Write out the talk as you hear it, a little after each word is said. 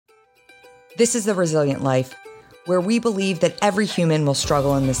This is The Resilient Life, where we believe that every human will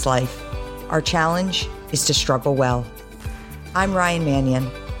struggle in this life. Our challenge is to struggle well. I'm Ryan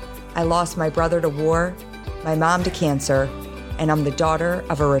Mannion. I lost my brother to war, my mom to cancer, and I'm the daughter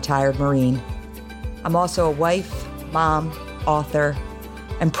of a retired Marine. I'm also a wife, mom, author,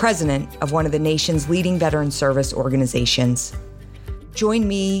 and president of one of the nation's leading veteran service organizations. Join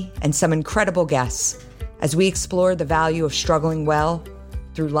me and some incredible guests as we explore the value of struggling well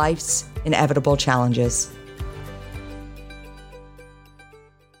through life's inevitable challenges.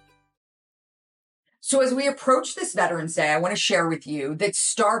 So as we approach this Veterans Day, I want to share with you that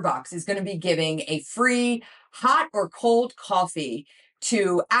Starbucks is going to be giving a free hot or cold coffee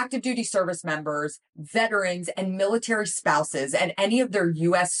to active duty service members, veterans, and military spouses at any of their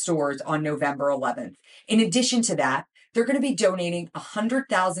U.S. stores on November 11th. In addition to that, they're going to be donating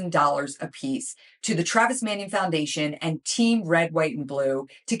 $100,000 apiece to the Travis Manion Foundation and Team Red, White, and Blue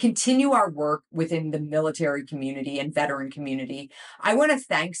to continue our work within the military community and veteran community. I want to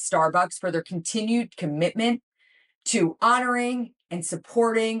thank Starbucks for their continued commitment to honoring and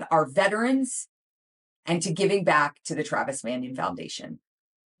supporting our veterans and to giving back to the Travis Manion Foundation.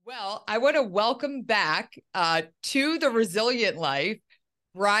 Well, I want to welcome back to the Resilient Life,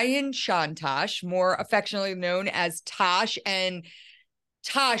 Brian Chontosh, more affectionately known as Tosh. And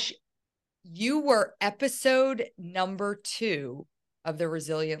Tosh, you were episode number 2 of the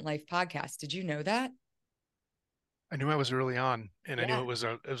Resilient Life podcast. Did you know that? I knew I was early on, and I knew it was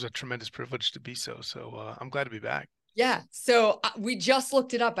a tremendous privilege to be so. So I'm glad to be back. Yeah. So we just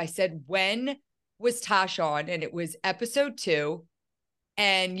looked it up. I said, when was Tosh on? And it was episode 2.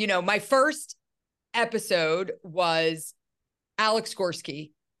 And, you know, my first episode was Alex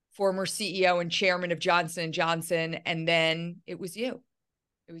Gorski, former CEO and chairman of Johnson & Johnson. And then it was you.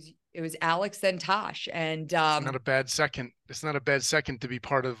 It was Alex, then Tosh. And it's not a bad second. It's not a bad second to be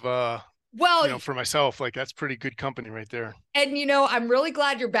part of, for myself, like that's pretty good company right there. And, you know, I'm really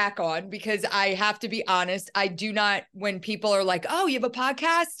glad you're back on because I have to be honest. I do not, when people are like, oh, you have a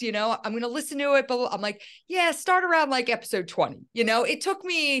podcast, you know, I'm going to listen to it. But I'm like, yeah, start around like episode 20. You know, it took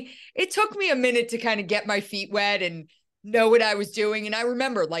me a minute to kind of get my feet wet and know what I was doing. And I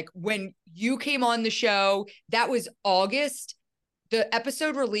remember like when you came on the show, that was August. The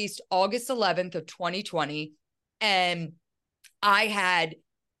episode released August 11th of 2020. And I had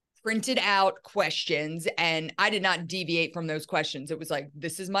printed out questions and I did not deviate from those questions. It was like,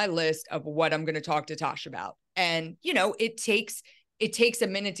 this is my list of what I'm going to talk to Tosh about. And, you know, it takes a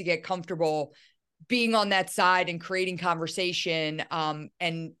minute to get comfortable being on that side and creating conversation.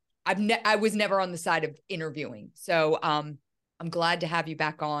 And I was never on the side of interviewing. So I'm glad to have you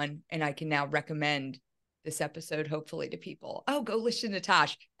back on, and I can now recommend this episode, hopefully, to people. Oh, go listen to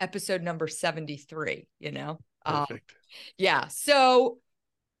Tosh, episode number 73, you know? Perfect. Yeah. So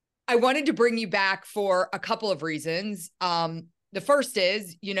I wanted to bring you back for a couple of reasons. The first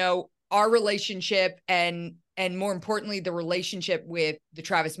is, you know, our relationship and more importantly, the relationship with the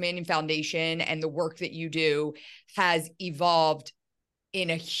Travis Manion Foundation and the work that you do has evolved in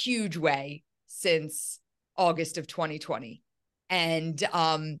a huge way since August of 2020. And,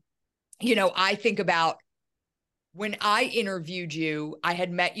 you know, I think about when I interviewed you, I had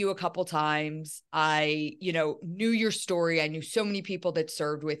met you a couple times. I, you know, knew your story. I knew so many people that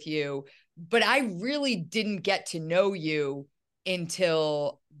served with you, but I really didn't get to know you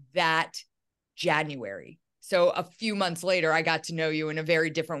until that January. So a few months later, I got to know you in a very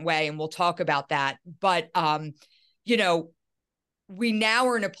different way, and we'll talk about that. But, you know, we now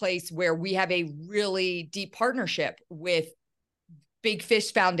are in a place where we have a really deep partnership with Big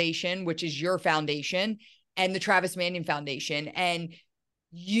Fish Foundation, which is your foundation, and the Travis Manion Foundation. And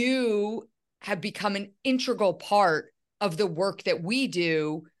you have become an integral part of the work that we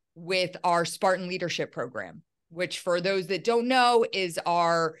do with our Spartan Leadership Program, which for those that don't know is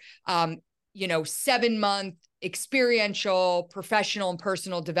our, 7-month experiential, professional and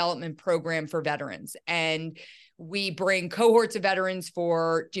personal development program for veterans. And we bring cohorts of veterans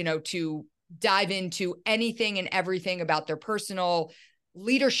to dive into anything and everything about their personal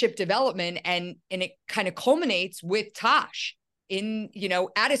leadership development. And it kind of culminates with Tosh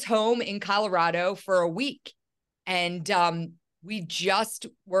at his home in Colorado for a week. And we just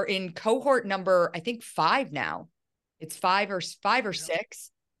were in cohort number, I think 5 now. It's 5 or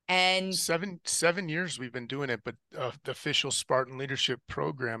 6. And 7 years we've been doing it, but the official Spartan Leadership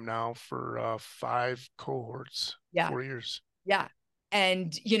Program now for 5 cohorts, 4 years. Yeah.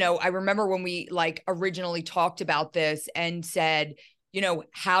 And, I remember when we originally talked about this and said,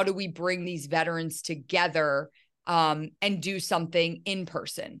 how do we bring these veterans together and do something in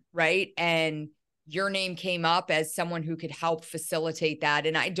person, right? And your name came up as someone who could help facilitate that.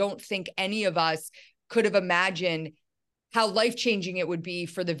 And I don't think any of us could have imagined how life-changing it would be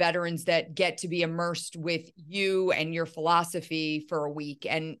for the veterans that get to be immersed with you and your philosophy for a week.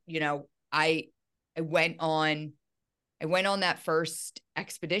 And, you know, I went on that first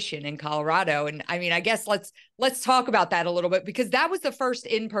expedition in Colorado. And I mean, I guess let's talk about that a little bit, because that was the first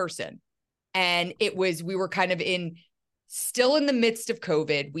in person. And we were kind of still in the midst of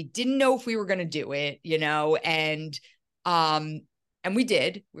COVID. We didn't know if we were going to do it, you know, and we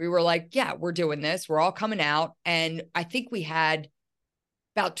did. We were like, yeah, we're doing this. We're all coming out. And I think we had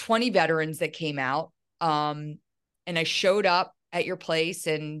about 20 veterans that came out. And I showed up at your place,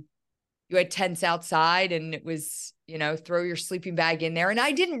 and you had tents outside, and it was, you know, throw your sleeping bag in there. And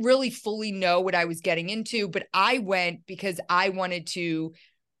I didn't really fully know what I was getting into, but I went because I wanted to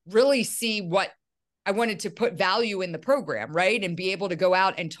really see I wanted to put value in the program, right? And be able to go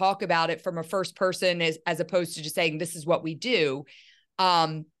out and talk about it from a first person as opposed to just saying, this is what we do.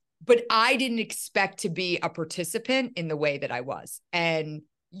 But I didn't expect to be a participant in the way that I was. And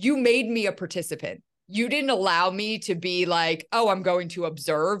you made me a participant. You didn't allow me to be like, oh, I'm going to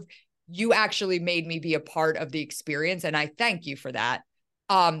observe. You actually made me be a part of the experience. And I thank you for that.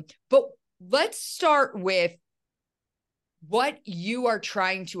 But let's start with what you are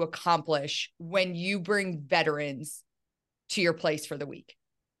trying to accomplish when you bring veterans to your place for the week.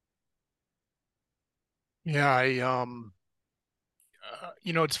 Yeah,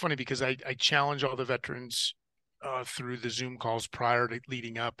 you know, it's funny because I challenge all the veterans through the Zoom calls prior to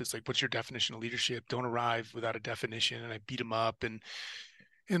leading up. It's like, what's your definition of leadership? Don't arrive without a definition. And I beat them up, and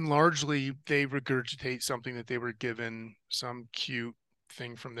largely they regurgitate something that they were given, some cute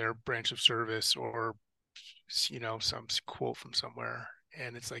thing from their branch of service, or, you know, some quote from somewhere.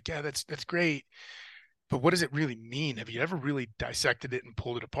 And it's like, yeah, that's great, but what does it really mean? Have you ever really dissected it and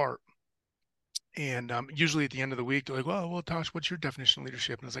pulled it apart? And usually at the end of the week, they're like, well, Tosh, what's your definition of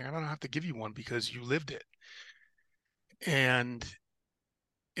leadership? And I was like, I don't have to give you one because you lived it. And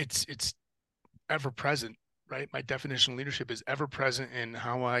it's ever present, right? My definition of leadership is ever present in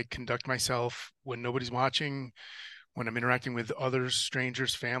how I conduct myself when nobody's watching, when I'm interacting with others,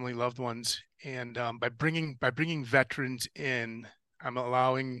 strangers, family, loved ones. And by bringing veterans in, I'm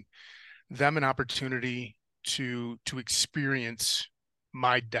allowing them an opportunity to experience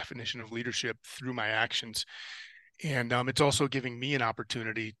my definition of leadership through my actions. And it's also giving me an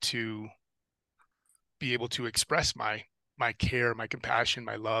opportunity to be able to express my care, my compassion,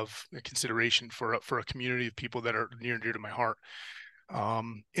 my love, the consideration for a community of people that are near and dear to my heart.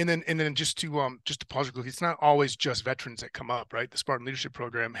 And then just to pause real quick, it's not always just veterans that come up, right? The Spartan Leadership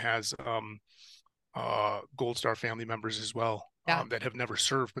Program has Gold Star family members as well, Yeah. that have never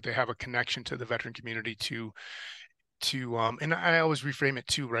served, but they have a connection to the veteran community and I always reframe it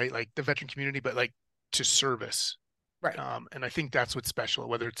too, right? Like the veteran community, but like to service. Right. And I think that's what's special,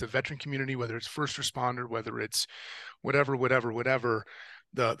 whether it's a veteran community, whether it's first responder, whether it's whatever,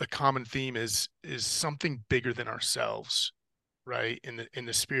 the common theme is something bigger than ourselves, right? In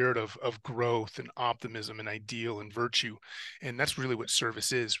the spirit of growth and optimism and ideal and virtue. And that's really what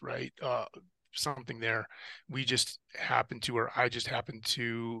service is, right? Something there. We just happen to, or I just happen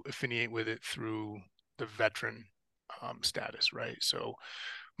to affiliate with it through the veteran status, right? So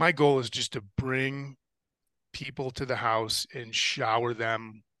my goal is just to bring people to the house and shower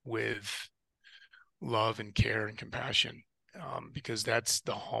them with love and care and compassion, because that's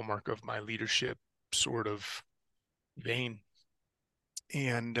the hallmark of my leadership sort of vein.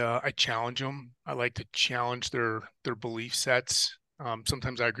 And I challenge them. I like to challenge their belief sets.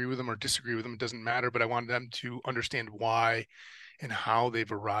 Sometimes I agree with them or disagree with them. It doesn't matter, but I want them to understand why and how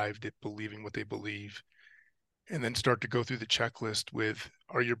they've arrived at believing what they believe. And then start to go through the checklist with,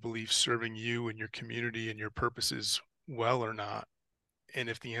 are your beliefs serving you and your community and your purposes well or not? And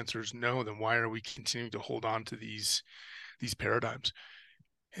if the answer is no, then why are we continuing to hold on to these paradigms?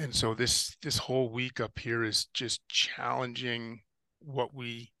 And so this whole week up here is just challenging what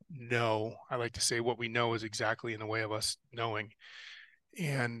we know. I like to say what we know is exactly in the way of us knowing,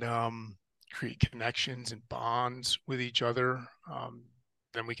 and create connections and bonds with each other.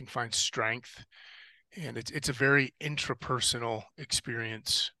 Then we can find strength. And it's a very intrapersonal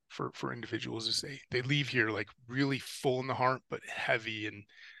experience for individuals as they leave here like really full in the heart, but heavy and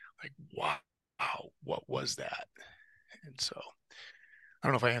like, wow, what was that? And so I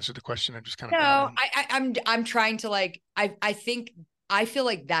don't know if I answered the question. I'm just kind of No, babbling. I'm trying to like, I think, I feel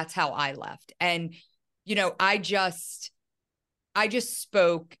like that's how I left. And, you know, I just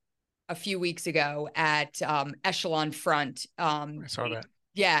spoke a few weeks ago at Echelon Front. I saw that.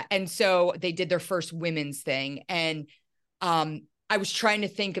 Yeah. And so they did their first women's thing. And I was trying to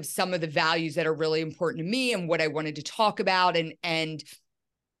think of some of the values that are really important to me and what I wanted to talk about. And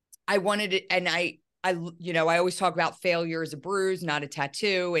I wanted it. And I, you know, I always talk about failure as a bruise, not a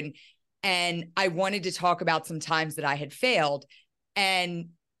tattoo. And I wanted to talk about some times that I had failed. And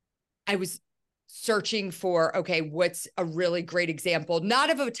I was searching for, okay, what's a really great example, not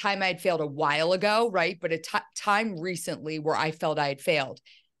of a time I had failed a while ago, right? But a time recently where I felt I had failed.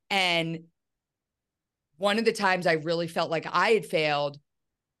 And one of the times I really felt like I had failed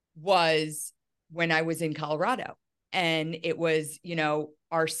was when I was in Colorado. And it was, you know,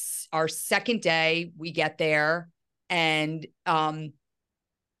 our second day, we get there, and I'm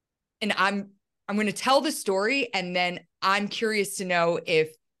going to tell the story, and then I'm curious to know if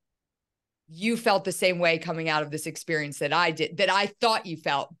you felt the same way coming out of this experience that I did, that I thought you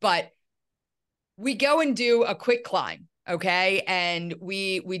felt. But we go and do a quick climb. Okay. And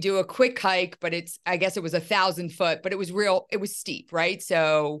we do a quick hike, but I guess it was 1,000 foot, but it was steep. Right.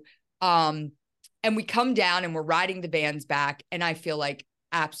 So, and we come down and we're riding the vans back, and I feel like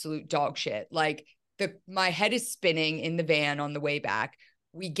absolute dog shit. Like my head is spinning in the van on the way back.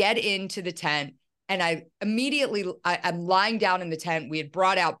 We get into the tent, and I'm lying down in the tent. We had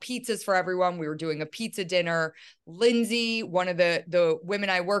brought out pizzas for everyone. We were doing a pizza dinner. Lindsay, one of the women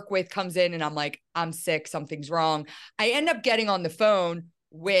I work with, comes in, and I'm like, I'm sick. Something's wrong. I end up getting on the phone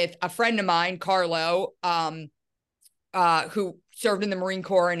with a friend of mine, Carlo, who served in the Marine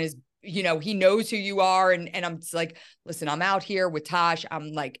Corps and is, you know, he knows who you are. And I'm just like, listen, I'm out here with Tosh.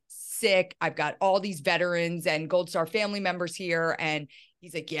 I'm like sick. I've got all these veterans and Gold Star family members here. And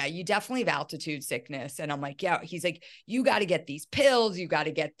he's like, yeah, you definitely have altitude sickness. And I'm like, yeah. He's like, you got to get these pills. You got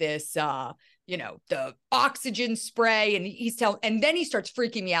to get this, you know, the oxygen spray. And and then he starts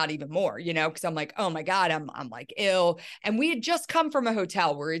freaking me out even more, you know, because I'm like, oh my God, I'm like ill. And we had just come from a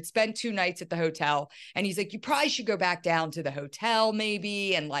hotel where we'd spent 2 nights at the hotel. And he's like, you probably should go back down to the hotel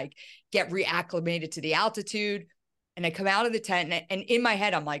maybe and like get reacclimated to the altitude. And I come out of the tent, and in my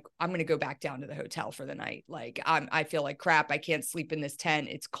head, I'm like, I'm going to go back down to the hotel for the night. Like, I feel like crap. I can't sleep in this tent.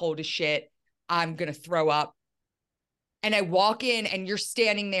 It's cold as shit. I'm going to throw up. And I walk in, and you're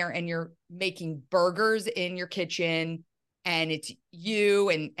standing there, and you're making burgers in your kitchen. And it's you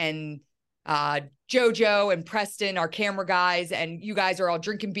and Jojo and Preston, our camera guys, and you guys are all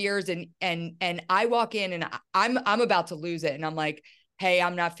drinking beers. And I walk in, and I'm about to lose it. And I'm like, hey,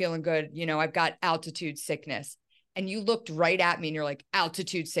 I'm not feeling good. You know, I've got altitude sickness. And you looked right at me, and you're like,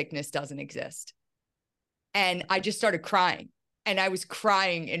 altitude sickness doesn't exist. And I just started crying, and I was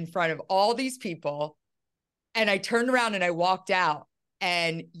crying in front of all these people. And I turned around and I walked out,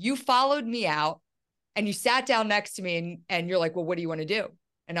 and you followed me out, and you sat down next to me, and you're like, well, what do you want to do?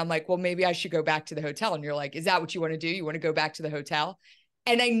 And I'm like, well, maybe I should go back to the hotel. And you're like, is that what you want to do? You want to go back to the hotel?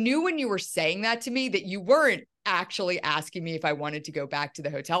 And I knew when you were saying that to me that you weren't actually asking me if I wanted to go back to the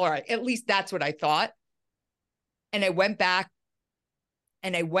hotel, or at least that's what I thought. And I went back,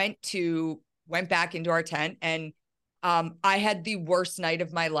 and I went back into our tent, and I had the worst night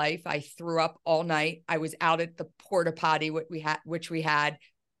of my life. I threw up all night. I was out at the porta potty, which we had,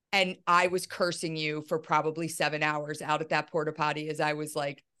 and I was cursing you for probably 7 hours out at that porta potty as I was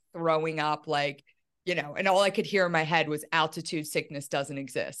like throwing up, like, you know, and all I could hear in my head was altitude sickness doesn't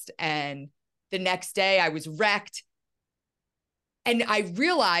exist. And the next day I was wrecked. And I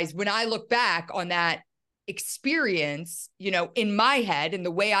realized when I look back on that experience, you know, in my head, and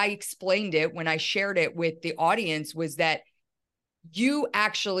the way I explained it when I shared it with the audience was that you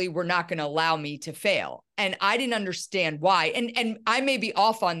actually were not going to allow me to fail. And I didn't understand why. And I may be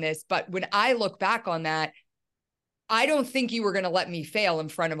off on this, but when I look back on that, I don't think you were going to let me fail in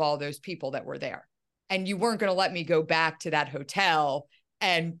front of all those people that were there. And you weren't going to let me go back to that hotel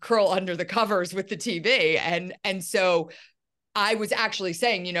and curl under the covers with the TV. And so I was actually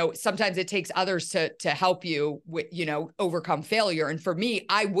saying, you know, sometimes it takes others to help you with, you know, overcome failure. And for me,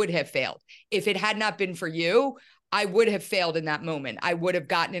 I would have failed. If it had not been for you, I would have failed in that moment. I would have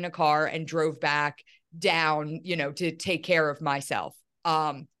gotten in a car and drove back down, you know, to take care of myself.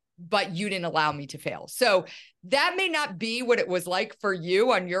 But you didn't allow me to fail. So that may not be what it was like for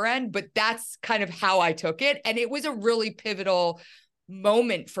you on your end, but that's kind of how I took it. And it was a really pivotal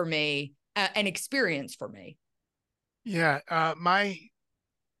moment for me, an experience for me. Yeah, my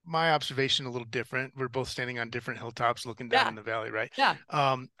observation a little different. We're both standing on different hilltops looking down in the valley, right? Yeah.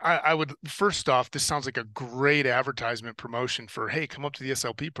 I would, first off, this sounds like a great advertisement promotion for, hey, come up to the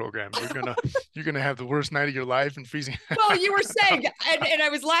SLP program. You're gonna have the worst night of your life and freezing. Well, you were saying, and I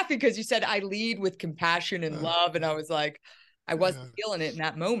was laughing because you said I lead with compassion and love, and I was like, I wasn't feeling it in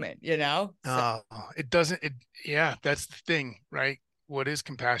that moment, you know? So. It doesn't, yeah, that's the thing, right? what is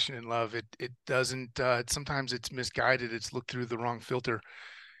compassion and love? It doesn't, sometimes it's misguided. It's looked through the wrong filter.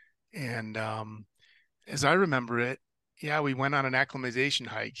 And as I remember it, yeah, we went on an acclimatization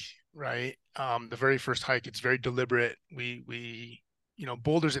hike, right? The very first hike, it's very deliberate.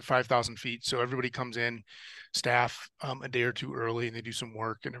 Boulder's at 5,000 feet. So everybody comes in, staff, a day or two early, and they do some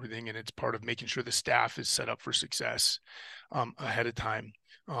work and everything. And it's part of making sure the staff is set up for success ahead of time.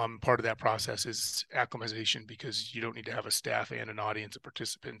 Part of that process is acclimatization, because you don't need to have a staff and an audience of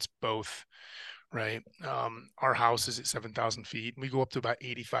participants both, right? Our house is at 7,000 feet. We go up to about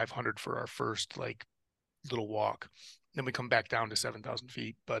 8,500 for our first like little walk. Then we come back down to 7,000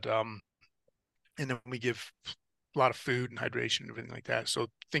 feet. But and then we give a lot of food and hydration and everything like that. So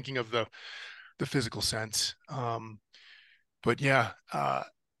thinking of the physical sense. But yeah,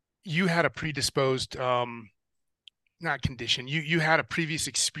 you had a predisposed not condition. You had a previous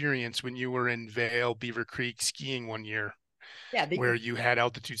experience when you were in Vail, Beaver Creek skiing one year, Yeah, where you had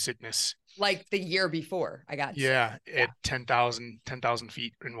altitude sickness. like the year before I got sick. Yeah, at 10,000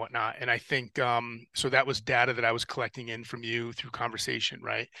 feet and whatnot. And I think so that was data that I was collecting in from you through conversation,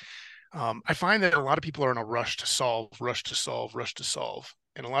 right? I find that a lot of people are in a rush to solve, rush to solve, rush to solve.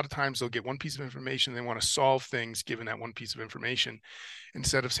 And a lot of times they'll get one piece of information, they want to solve things given that one piece of information,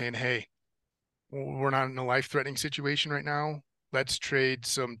 instead of saying, hey, we're not in a life-threatening situation right now. Let's trade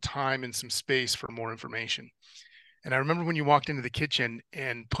some time and some space for more information. And I remember when you walked into the kitchen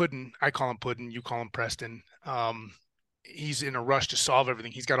and Puddin, I call him Puddin, you call him Preston. He's in a rush to solve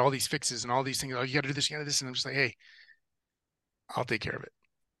everything. He's got all these fixes and all these things. Oh, you got to do this, you got to do this. And I'm just like, hey, I'll take care of it.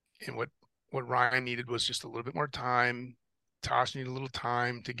 And what Ryan needed was just a little bit more time. Tosh needed a little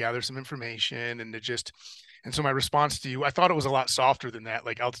time to gather some information and to just, and so my response to you, I thought it was a lot softer than that.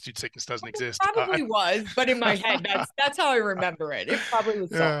 Like altitude sickness doesn't exist. Probably was, but in my head, that's how I remember it. It probably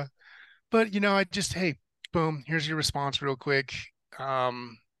was so. Yeah. But I just, hey, boom, here's your response real quick.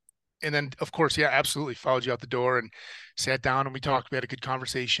 And then of course, yeah, absolutely followed you out the door and sat down and we talked, we had a good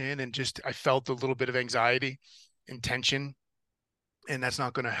conversation, and just, I felt a little bit of anxiety and tension, and that's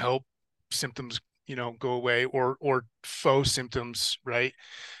not going to help symptoms, go away, or faux symptoms, right,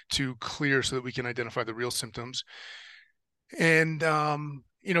 to clear, so that we can identify the real symptoms. And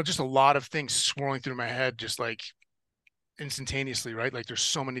just a lot of things swirling through my head, just like instantaneously, right? Like there's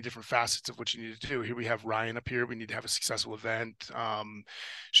so many different facets of what you need to do. Here we have Ryan up here. We need to have a successful event.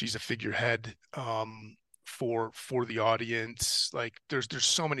 She's a figurehead for the audience. Like there's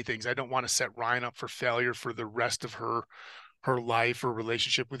so many things. I don't want to set Ryan up for failure for the rest of her life or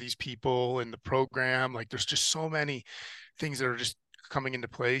relationship with these people and the program. Like there's just so many things that are just coming into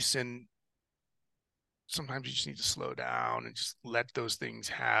place, and sometimes you just need to slow down and just let those things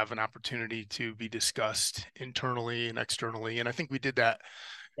have an opportunity to be discussed internally and externally. And I think we did that.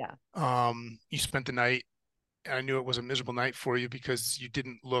 Yeah. You spent the night, and I knew it was a miserable night for you because you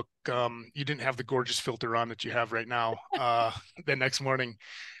didn't look, you didn't have the gorgeous filter on that you have right now, the next morning,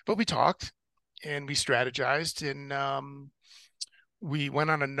 but we talked and we strategized, and we went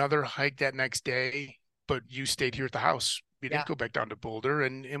on another hike that next day, but you stayed here at the house. We didn't go back down to Boulder,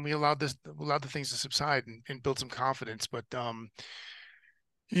 and we allowed the things to subside and build some confidence. But I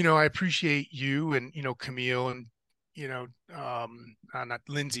appreciate you and Camille and not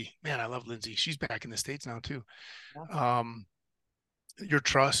Lindsay. Man, I love Lindsay. She's back in the States now too. Yeah. Your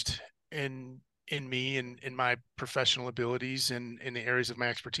trust in me and in my professional abilities and in the areas of my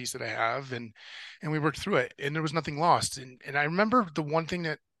expertise that I have, and we worked through it, and there was nothing lost. And I remember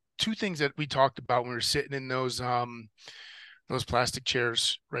two things that we talked about when we were sitting in those plastic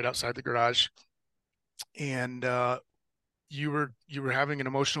chairs right outside the garage, and you were having an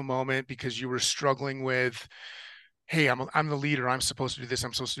emotional moment because you were struggling with, hey, I'm the leader, I'm supposed to do this,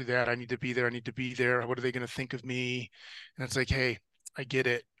 I'm supposed to do that, I need to be there, what are they going to think of me? And it's like, hey, I get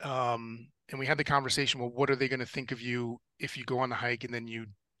it. And we had the conversation, well, what are they going to think of you if you go on the hike and then you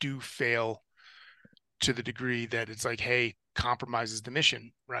do fail to the degree that it's like, hey, compromises the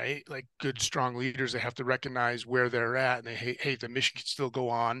mission, right? Like good, strong leaders, they have to recognize where they're at, and hey, the mission can still go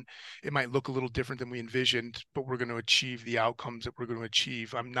on. It might look a little different than we envisioned, but we're going to achieve the outcomes that we're going to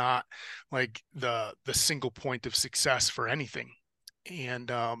achieve. I'm not like the single point of success for anything. And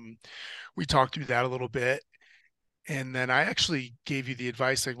we talked through that a little bit. And then I actually gave you the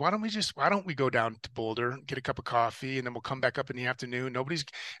advice, like, why don't we go down to Boulder, get a cup of coffee, and then we'll come back up in the afternoon. Everybody's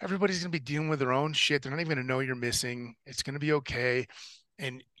going to be dealing with their own shit. They're not even going to know you're missing. It's going to be okay.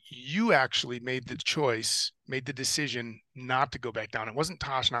 And you actually made the decision not to go back down. It wasn't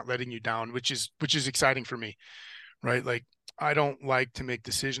Tosh not letting you down, which is exciting for me, right? Like, I don't like to make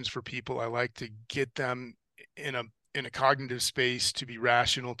decisions for people. I like to get them in a cognitive space to be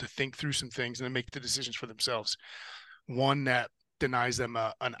rational, to think through some things and then make the decisions for themselves. One that denies them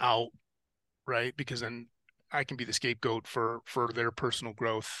an out, right? Because then I can be the scapegoat for their personal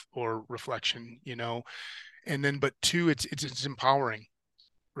growth or reflection, you know. And then, but two, it's empowering,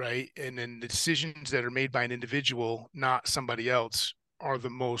 right? And then the decisions that are made by an individual, not somebody else, are the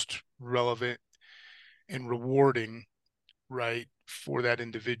most relevant and rewarding, right, for that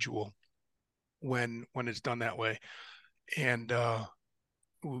individual when it's done that way. And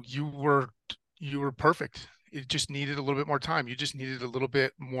you were you were perfect. It just needed a little bit more time. You just needed a little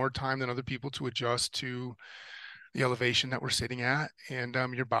bit more time than other people to adjust to the elevation that we're sitting at. And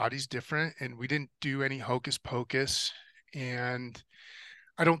your body's different, and we didn't do any hocus pocus. And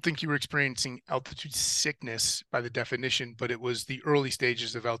I don't think you were experiencing altitude sickness by the definition, but it was the early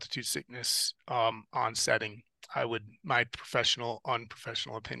stages of altitude sickness on setting. My unprofessional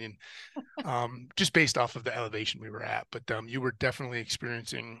opinion, just based off of the elevation we were at. But you were definitely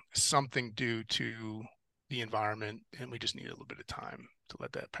experiencing something due to the environment, and we just needed a little bit of time to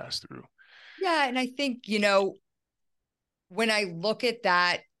let that pass through. Yeah. And I think, when I look at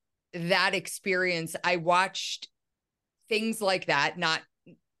that experience, I watched things like that, not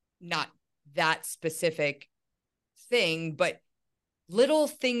that specific thing, but little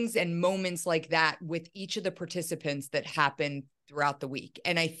things and moments like that with each of the participants that happened throughout the week.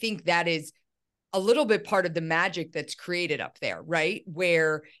 And I think that is a little bit part of the magic that's created up there, right?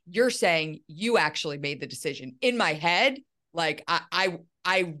 Where you're saying you actually made the decision. In my head, like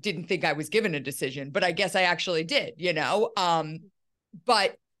I didn't think I was given a decision, but I guess I actually did,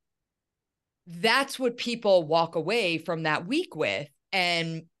 but that's what people walk away from that week with.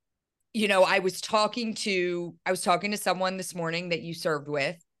 And I was talking to someone this morning that you served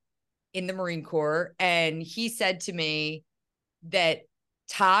with in the Marine Corps, and he said to me that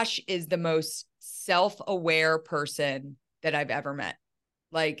Tosh is the most self-aware person that I've ever met.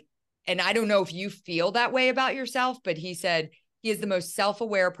 Like, and I don't know if you feel that way about yourself, but he said he is the most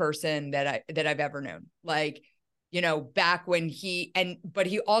self-aware person that I've ever known. Like, back when but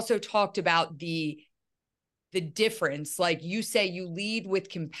he also talked about the difference. Like you say, you lead with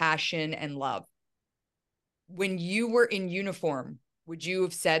compassion and love. When you were in uniform, would you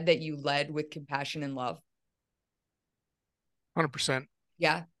have said that you led with compassion and love? 100%.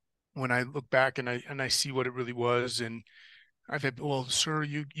 Yeah. When I look back and I see what it really was, and I've had, well, sir,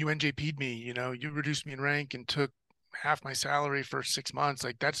 you NJP'd me, you reduced me in rank and took half my salary for 6 months.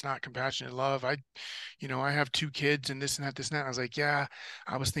 Like, that's not compassionate love. I have 2 kids and this and that, this and that. I was like, yeah,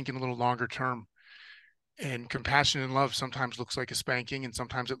 I was thinking a little longer term. And compassion and love sometimes looks like a spanking, and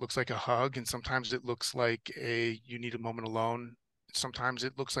sometimes it looks like a hug, and sometimes it looks like you need a moment alone. Sometimes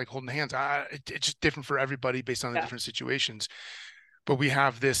it looks like holding hands. It's just different for everybody based on the different situations. But we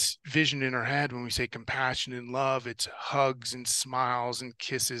have this vision in our head when we say compassion and love. It's hugs and smiles and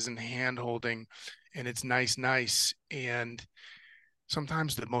kisses and hand holding, and it's nice. And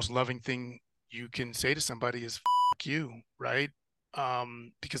sometimes the most loving thing you can say to somebody is "fuck you," right?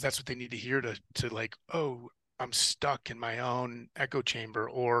 Because that's what they need to hear to like, oh, I'm stuck in my own echo chamber,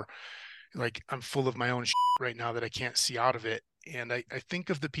 or like I'm full of my own shit right now that I can't see out of it. And I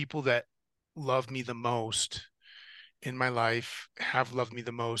think of the people that love me the most in my life, have loved me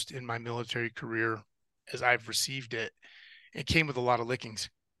the most in my military career as I've received it. It came with a lot of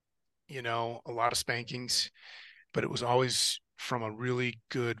lickings, a lot of spankings, but it was always from a really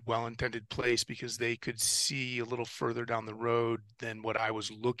good, well-intended place, because they could see a little further down the road than what I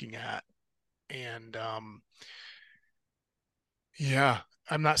was looking at. And yeah,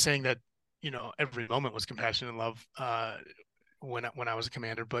 I'm not saying that, every moment was compassion and love when I was a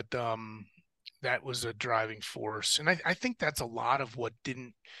commander, but that was a driving force. And I think that's a lot of what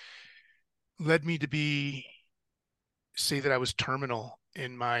didn't led me to say that I was terminal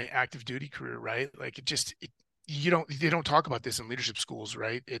in my active duty career, right? Like they don't talk about this in leadership schools,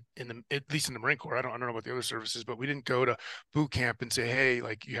 right? At least in the Marine Corps. I don't know about the other services, but we didn't go to boot camp and say, hey,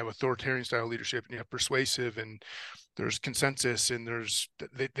 like, you have authoritarian style leadership and you have persuasive and there's consensus, and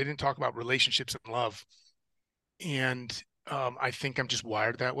they didn't talk about relationships and love. And I think I'm just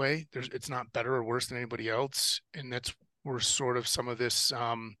wired that way. It's not better or worse than anybody else. And that's where sort of some of this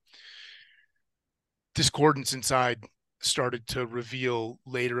discordance inside started to reveal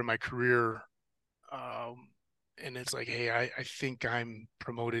later in my career. And it's like, hey, I think I'm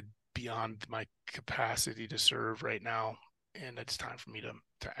promoted beyond my capacity to serve right now, and it's time for me to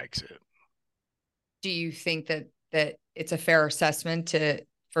exit. Do you think that it's a fair assessment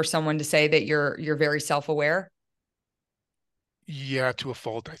for someone to say that you're very self-aware? Yeah, to a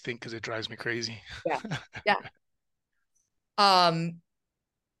fault, I think, because it drives me crazy. Yeah. Yeah.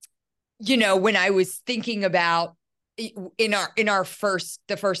 When I was thinking about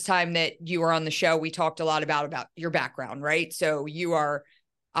the first time that you were on the show, we talked a lot about your background, right? So you are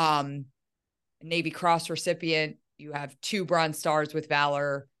a Navy Cross recipient. You have 2 Bronze Stars with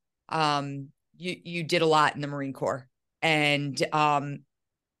Valor. You did a lot in the Marine Corps. And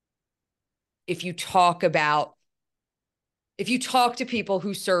if you talk to people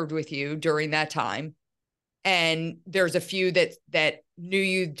who served with you during that time, and there's a few that knew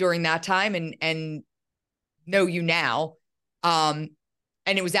you during that time and know you now, and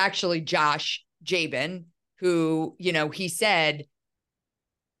it was actually Josh Jabin who, he said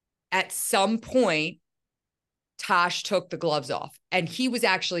at some point Tosh took the gloves off, and he was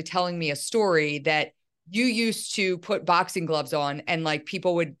actually telling me a story that you used to put boxing gloves on, and like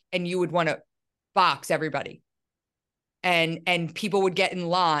you would want to box everybody, and people would get in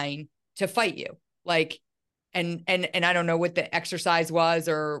line to fight you, like, and I don't know what the exercise was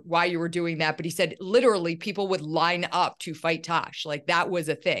or why you were doing that, but he said literally people would line up to fight Tosh. Like, that was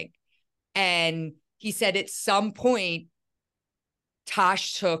a thing. And he said at some point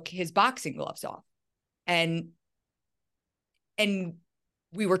Tosh took his boxing gloves off, and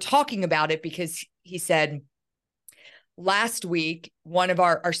we were talking about it because he said last week one of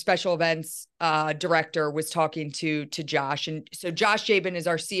our special events director was talking to Josh. And so Josh Jabin is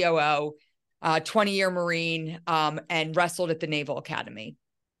our COO, 20-year Marine, and wrestled at the Naval Academy.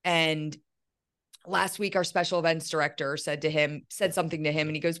 And last week our special events director said something to him,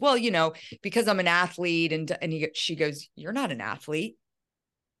 and he goes, well, because I'm an athlete, and she goes, you're not an athlete.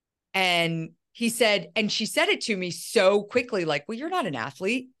 And he said, and she said it to me so quickly, like, well, you're not an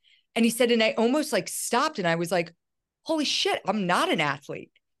athlete. And he said, and I almost like stopped, and I was like, holy shit, I'm not an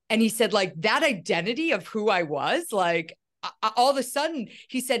athlete. And he said, like, that identity of who I was, like, all of a sudden,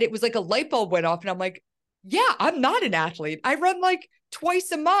 he said it was like a light bulb went off, and I'm like, yeah, I'm not an athlete. I run like twice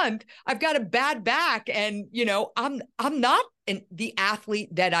a month. I've got a bad back, and I'm not the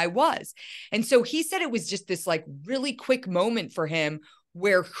athlete that I was. And so he said it was just this like really quick moment for him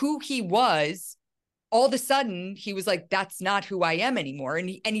where who he was, all of a sudden he was like, that's not who I am anymore. And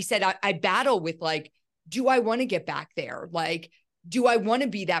he said, I battle with like, do I want to get back there? Like, do I want to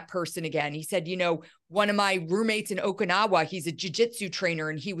be that person again? He said, one of my roommates in Okinawa, he's a jiu-jitsu trainer,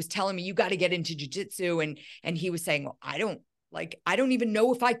 and he was telling me, you got to get into jiu-jitsu. And he was saying, well, I don't even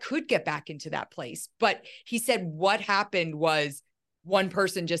know if I could get back into that place. But he said, what happened was one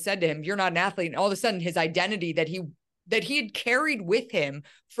person just said to him, you're not an athlete. And all of a sudden his identity that he had carried with him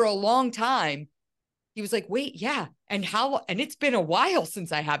for a long time, he was like, wait, yeah. And it's been a while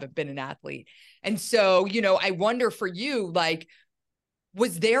since I haven't been an athlete. And so, I wonder for you, like,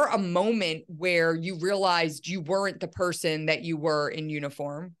 was there a moment where you realized you weren't the person that you were in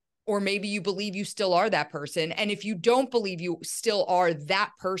uniform? Or maybe you believe you still are that person. And if you don't believe you still are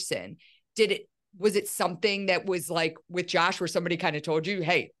that person, was it something that was like with Josh where somebody kind of told you,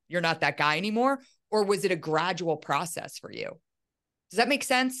 hey, you're not that guy anymore? Or was it a gradual process for you? Does that make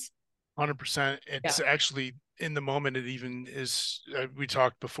sense? 100%. It's actually in the moment. It even is. We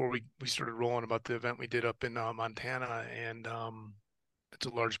talked before we started rolling about the event we did up in Montana, and it's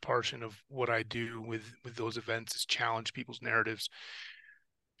a large portion of what I do with those events is challenge people's narratives,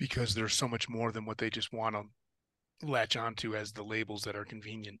 because there's so much more than what they just want to latch onto as the labels that are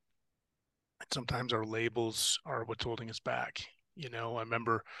convenient. And sometimes our labels are what's holding us back. I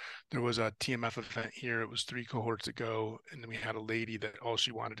remember there was a TMF event here. It was 3 cohorts ago, and we had a lady that all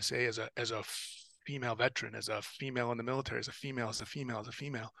she wanted to say as a female veteran, as a female in the military, as a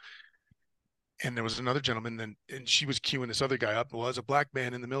female. And there was another gentleman, and she was queuing this other guy up. Well, as a black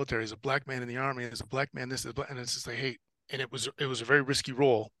man in the military, as a black man in the army, as a black man, and it's just like, hey, and it was a very risky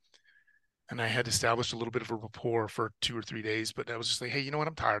role. And I had established a little bit of a rapport for 2 or 3 days, but I was just like, hey, you know what?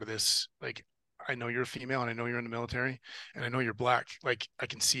 I'm tired of this. Like, I know you're a female, and I know you're in the military, and I know you're black. Like, I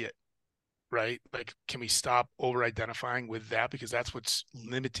can see it, right? Like, can we stop over identifying with that? Because that's what's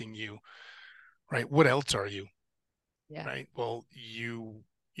limiting you, right? What else are you? Yeah. Right. Well,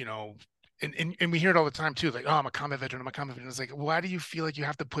 and we hear it all the time too. Like, oh, I'm a combat veteran. It's like, why do you feel like you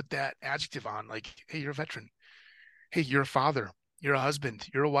have to put that adjective on? Like, hey, you're a veteran. Hey, you're a father. You're a husband.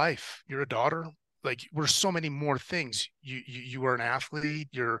 You're a wife. You're a daughter. Like, we're so many more things. You are an athlete.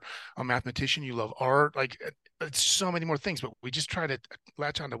 You're a mathematician. You love art. Like, it's so many more things. But we just try to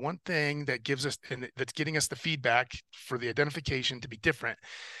latch onto one thing that gives us, and that's getting us the feedback for the identification to be different,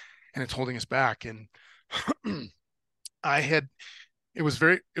 and it's holding us back. And it was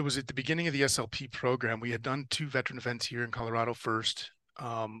at the beginning of the SLP program. We had done 2 veteran events here in Colorado first,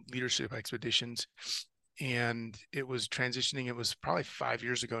 leadership expeditions, and it was transitioning. It was probably 5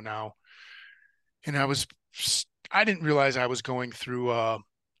 years ago now. And I didn't realize I was going through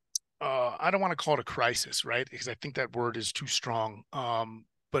I don't want to call it a crisis, right? Because I think that word is too strong.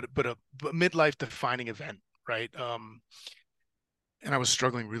 But midlife defining event, right? And I was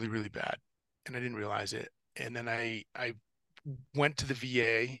struggling really, really bad, and I didn't realize it. And then I went to the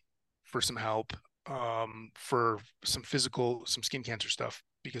VA for some help, for some skin cancer stuff,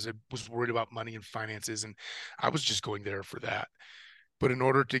 because I was worried about money and finances, and I was just going there for that. But in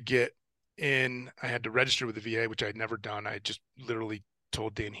order to get in, I had to register with the VA, which I had never done. I just literally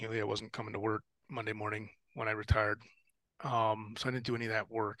told Dan Healy I wasn't coming to work Monday morning when I retired. So I didn't do any of that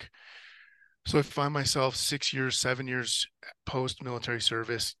work. So I find myself 6 years, 7 years post military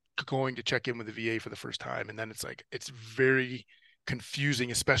service going to check in with the VA for the first time. And then it's like, it's very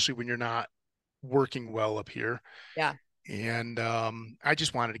confusing, especially when you're not working well up here. Yeah. And I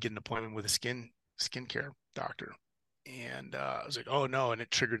just wanted to get an appointment with a skincare doctor. And I was like, oh no. And it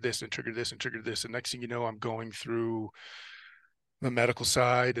triggered this and triggered this and triggered this. And next thing you know, I'm going through the medical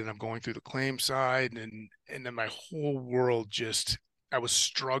side and I'm going through the claim side. And then my whole world just, I was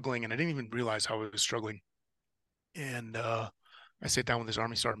struggling and I didn't even realize how I was struggling. And I sat down with this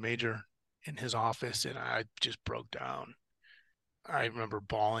Army Sergeant Major in his office and I just broke down. I remember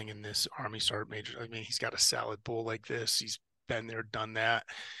bawling in this Army Sergeant Major. I mean, he's got a salad bowl like this. He's been there, done that.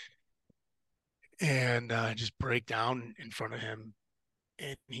 And just break down in front of him.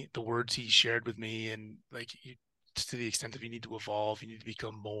 And the words he shared with me, and like, to the extent that you need to evolve, you need to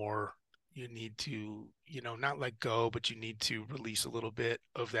become more, you need to, not let go, but you need to release a little bit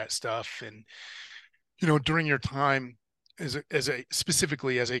of that stuff. And, during your time as a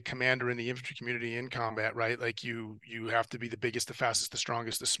specifically as a commander in the infantry community in combat, right? Like you have to be the biggest, the fastest, the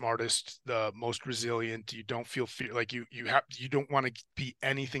strongest, the smartest, the most resilient. You don't feel fear, like you don't want to be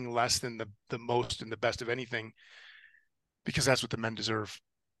anything less than the most and the best of anything, because that's what the men deserve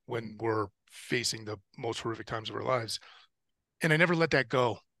when we're facing the most horrific times of our lives. And I never let that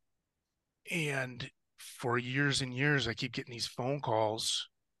go. And for years and years, I keep getting these phone calls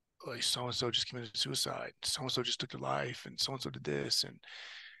like, so and so just committed suicide, so and so just took their life, and so and so did this, and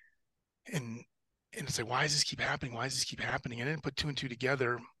and it's like, why does this keep happening? Why does this keep happening? I didn't put two and two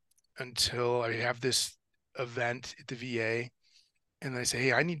together until I have this event at the VA, and I say,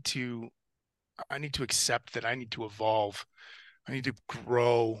 hey, I need to accept that I need to evolve. I need to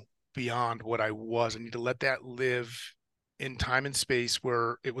grow beyond what I was. I need to let that live in time and space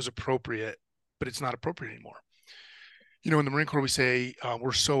where it was appropriate, but it's not appropriate anymore. In the Marine Corps, we say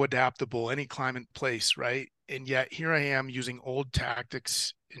we're so adaptable, any climate, place, right? And yet here I am using old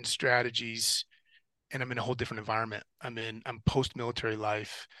tactics and strategies, and I'm in a whole different environment. I'm post-military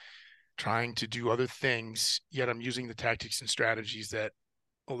life, trying to do other things, yet I'm using the tactics and strategies that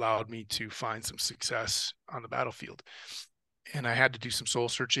allowed me to find some success on the battlefield. And I had to do some soul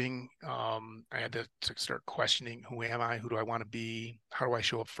searching. I had to start questioning, who am I? Who do I want to be? How do I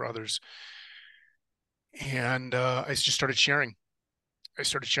show up for others? And I just started sharing. I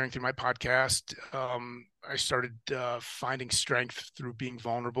started sharing through my podcast. I started finding strength through being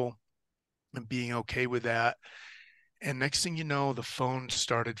vulnerable and being okay with that. And next thing you know, the phone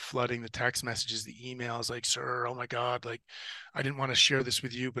started flooding, the text messages, the emails, like, sir, oh my God, like, I didn't want to share this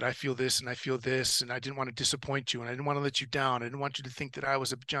with you, but I feel this and I feel this, and I didn't want to disappoint you, and I didn't want to let you down. I didn't want you to think that I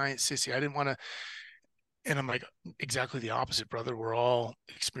was a giant sissy. I didn't want to. And I'm like, exactly the opposite, brother. We're all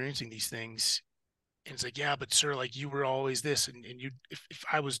experiencing these things. And it's like, yeah, but sir, like, you were always this, and you, if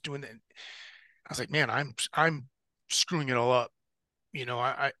I was doing that, I was like, man, I'm screwing it all up.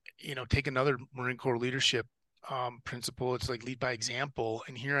 Take another Marine Corps leadership principle. It's like, lead by example.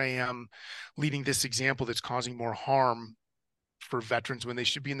 And here I am leading this example that's causing more harm for veterans when they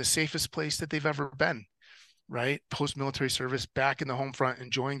should be in the safest place that they've ever been, right? Post-military service, back in the home front,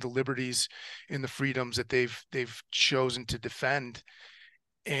 enjoying the liberties and the freedoms that they've chosen to defend.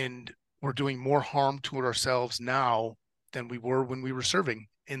 And we're doing more harm to ourselves now than we were when we were serving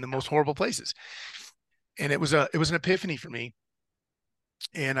in the most horrible places. And it was an epiphany for me.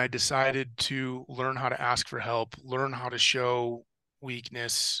 And I decided to learn how to ask for help, learn how to show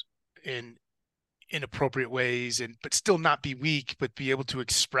weakness in inappropriate ways, but still not be weak, but be able to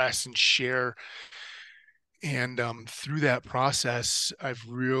express and share. And through that process, I've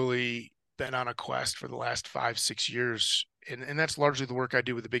really been on a quest for the last 5-6 years. And that's largely the work I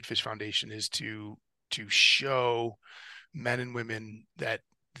do with the Big Fish Foundation, is to show men and women that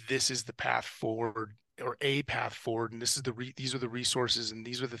this is the path forward, or a path forward, and these are the resources, and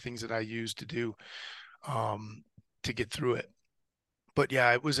these are the things that I use to do to get through it. But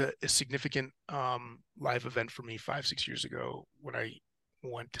yeah, it was a significant live event for me 5-6 years ago when I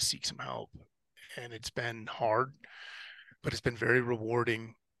went to seek some help, and it's been hard, but it's been very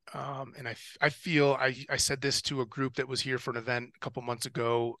rewarding And I feel I said this to a group that was here for an event a couple months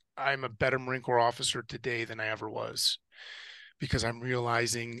ago. I'm a better Marine Corps officer today than I ever was, because I'm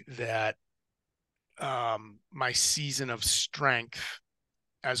realizing that my season of strength,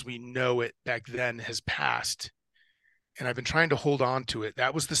 as we know it back then, has passed. And I've been trying to hold on to it.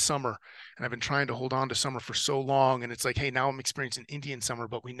 That was the summer. And I've been trying to hold on to summer for so long. And it's like, hey, now I'm experiencing Indian summer,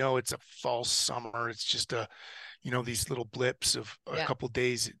 but we know it's a false summer. It's just these little blips of a Yeah. couple of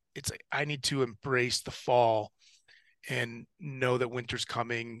days. It's like, I need to embrace the fall and know that winter's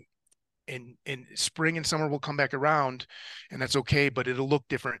coming, and spring and summer will come back around, and that's okay, but it'll look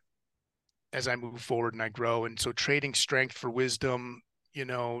different as I move forward and I grow. And so trading strength for wisdom,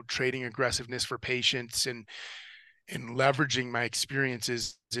 trading aggressiveness for patience, and leveraging my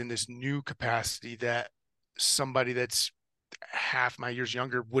experiences in this new capacity that somebody that's half my years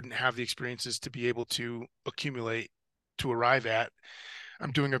younger wouldn't have the experiences to be able to accumulate to arrive at.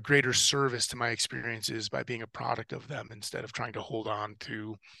 I'm doing a greater service to my experiences by being a product of them instead of trying to hold on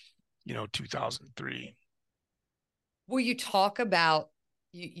to, 2003. Will you talk about,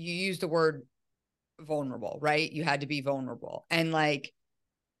 you use the word vulnerable, right? You had to be vulnerable. And like,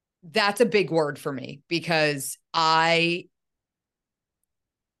 that's a big word for me, because I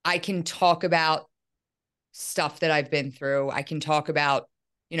can talk about stuff that I've been through. I can talk about,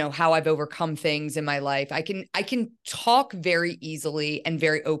 how I've overcome things in my life. I can talk very easily and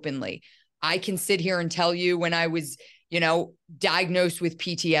very openly. I can sit here and tell you when I was, diagnosed with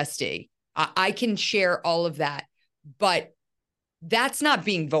PTSD. I can share all of that, but that's not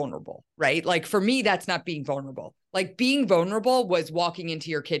being vulnerable, right? Like for me, that's not being vulnerable. Like being vulnerable was walking into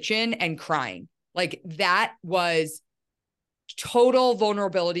your kitchen and crying. Like that was total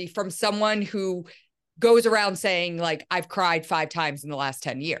vulnerability from someone who goes around saying like, I've cried 5 times in the last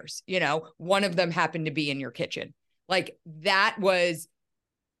 10 years. One of them happened to be in your kitchen. Like that was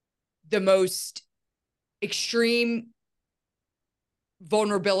the most extreme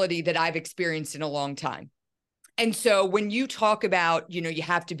vulnerability that I've experienced in a long time. And so when you talk about, you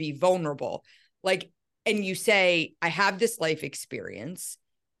have to be vulnerable, like, and you say, I have this life experience,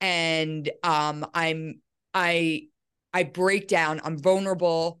 and I break down, I'm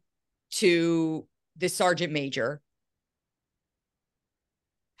vulnerable to the sergeant major.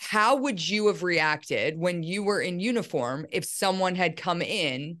 How would you have reacted when you were in uniform if someone had come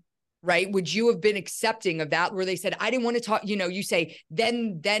in, right? Would you have been accepting of that, where they said, I didn't want to talk, you say,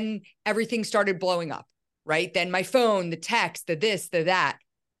 then everything started blowing up, right? Then my phone, the text, the this, the that.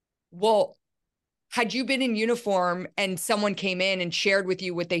 Well, had you been in uniform and someone came in and shared with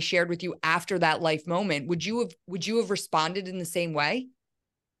you what they shared with you after that life moment, would you have responded in the same way?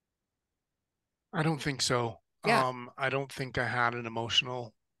 I don't think so. Yeah. I don't think I had an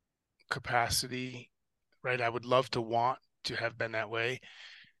emotional capacity, right? I would love to want to have been that way.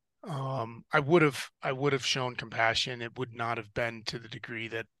 I would have shown compassion. It would not have been to the degree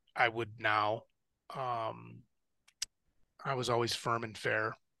that I would now. Um, I was always firm and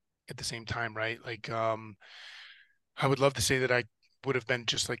fair at the same time, right? Like, I would love to say that I would have been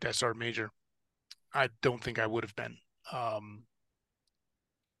just like that sergeant major. I don't think I would have been. Um,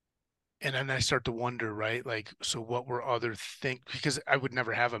 and then I start to wonder, right? Like, so what were other things? Because I would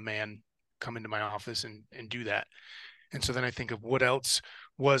never have a man come into my office and do that. And so then I think of what else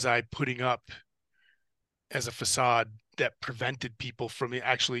was I putting up as a facade that prevented people from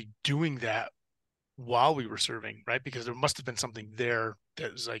actually doing that while we were serving, right? Because there must have been something there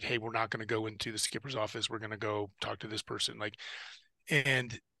that was like, hey, we're not going to go into the skipper's office. We're going to go talk to this person. Like,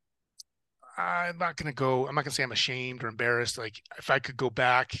 and I'm not going to go, I'm not going to say I'm ashamed or embarrassed. Like, if I could go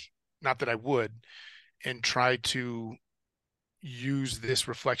back, not that I would, and try to use this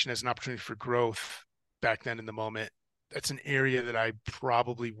reflection as an opportunity for growth back then in the moment, that's an area that I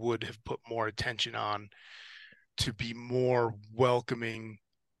probably would have put more attention on to be more welcoming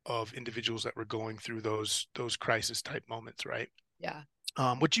of individuals that were going through those crisis type moments, right? Yeah.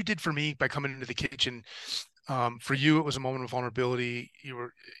 What you did for me by coming into the kitchen, for you, it was a moment of vulnerability. You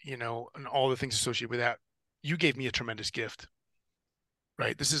were, and all the things associated with that. You gave me a tremendous gift,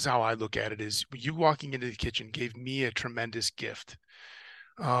 right? This is how I look at it: is you walking into the kitchen gave me a tremendous gift.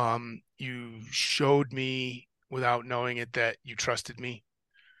 You showed me without knowing it that you trusted me,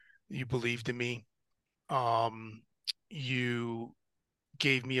 you believed in me. Um, you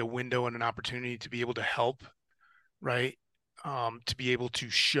gave me a window and an opportunity to be able to help, right? To be able to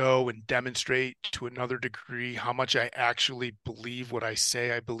show and demonstrate to another degree how much I actually believe what I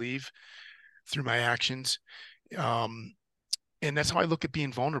say I believe through my actions. Um, and that's how I look at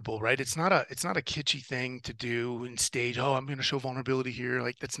being vulnerable, right? It's not a kitschy thing to do and stage, oh, I'm going to show vulnerability here.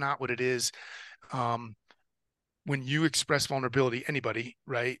 Like, that's not what it is. Um, when you express vulnerability, anybody,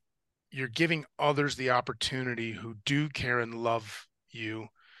 right, you're giving others the opportunity who do care and love you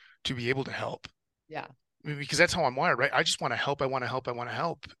to be able to help. Yeah. I mean, because that's how I'm wired, right? I just want to help. I want to help. I want to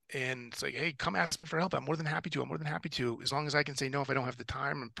help. And it's like, hey, come ask me for help. I'm more than happy to. I'm more than happy to. As long as I can say no if I don't have the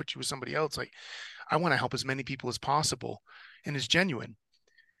time and put you with somebody else. Like, I want to help as many people as possible and is genuine.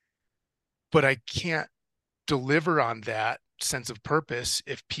 But I can't deliver on that sense of purpose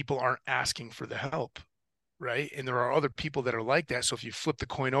if people aren't asking for the help, right? And there are other people that are like that. So if you flip the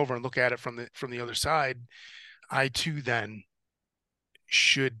coin over and look at it from the other side, I too then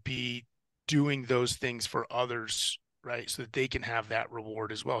should be doing those things for others, right? So that they can have that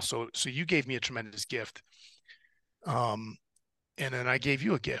reward as well. So you gave me a tremendous gift. And then I gave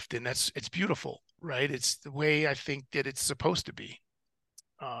you a gift, and it's beautiful, right? It's the way I think that it's supposed to be.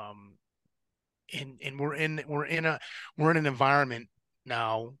 And we're in an environment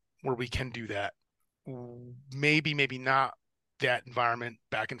now where we can do that. Maybe not that environment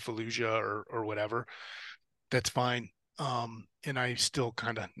back in Fallujah or whatever. That's fine. And I still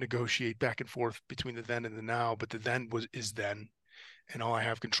kind of negotiate back and forth between the then and the now, but the then is then, and all I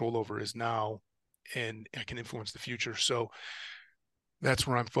have control over is now, and I can influence the future. So that's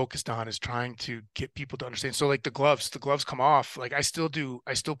where I'm focused on, is trying to get people to understand. So like the gloves come off. Like I still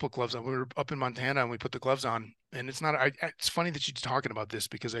put gloves on. We were up in Montana and we put the gloves on, and it's funny that you're talking about this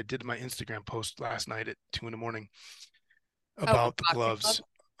because I did my Instagram post last night at 2 a.m. about the gloves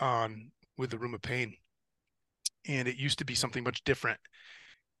on with the Room of Pain. And it used to be something much different.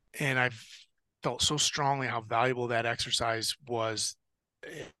 And I've felt so strongly how valuable that exercise was,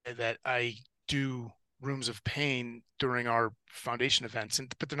 that I do rooms of pain during our foundation events.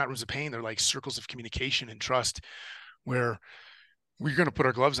 But they're not rooms of pain. They're like circles of communication and trust, where we're going to put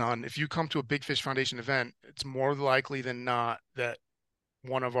our gloves on. If you come to a Big Fish Foundation event, it's more likely than not that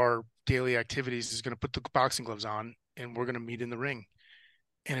one of our daily activities is going to put the boxing gloves on and we're going to meet in the ring.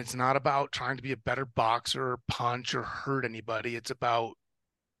 And it's not about trying to be a better boxer or punch or hurt anybody. It's about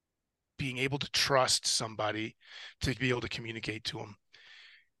being able to trust somebody to be able to communicate to them.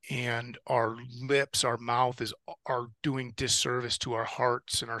 And our lips, our mouth are doing disservice to our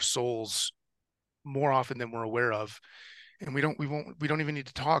hearts and our souls more often than we're aware of. And we don't even need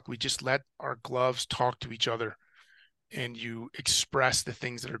to talk. We just let our gloves talk to each other, and you express the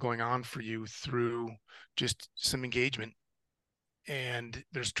things that are going on for you through just some engagement. And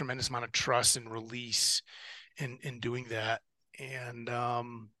there's tremendous amount of trust and release in doing that. And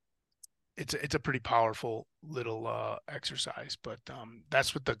it's a pretty powerful little exercise, but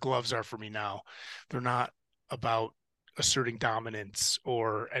that's what the gloves are for me now. They're not about asserting dominance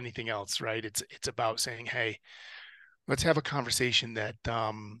or anything else, right? It's about saying, hey, let's have a conversation that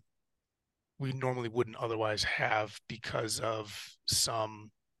we normally wouldn't otherwise have because of some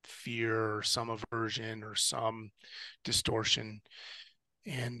fear or some aversion or some distortion.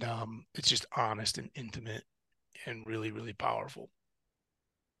 And it's just honest and intimate and really, really powerful.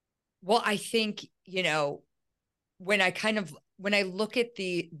 Well, I think, when I look at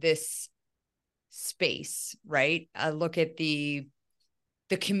this space, right? I look at the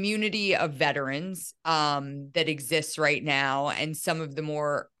community of veterans that exists right now, and some of the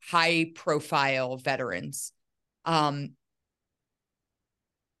more high profile veterans.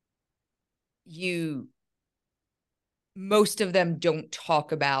 Most of them don't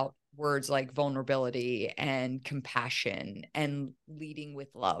talk about words like vulnerability and compassion and leading with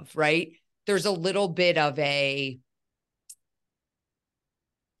love, right? There's a little bit of I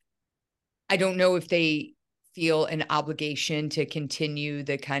don't know if they feel an obligation to continue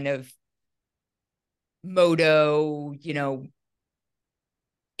the kind of moto,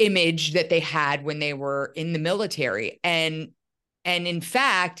 image that they had when they were in the military. And in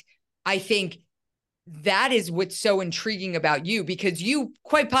fact, I think that is what's so intriguing about you, because you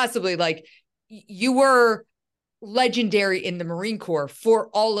quite possibly, like, you were legendary in the Marine Corps for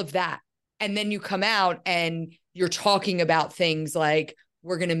all of that. And then you come out and you're talking about things like,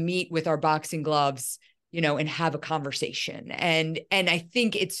 we're going to meet with our boxing gloves, and have a conversation. And I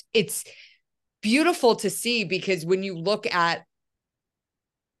think it's beautiful to see, because when you look at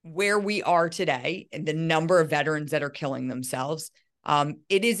where we are today and the number of veterans that are killing themselves,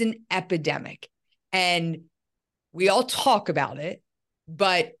 it is an epidemic. And we all talk about it,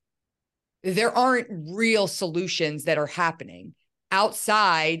 but there aren't real solutions that are happening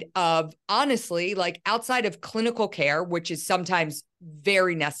outside of, honestly, like outside of clinical care, which is sometimes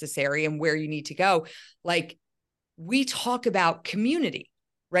very necessary and where you need to go. Like, we talk about community,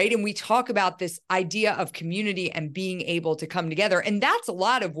 right? And we talk about this idea of community and being able to come together. And that's a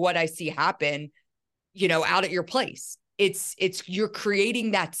lot of what I see happen, out at your place. It's you're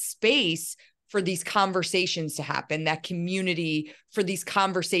creating that space for these conversations to happen, that community for these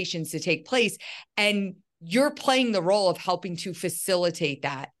conversations to take place. And you're playing the role of helping to facilitate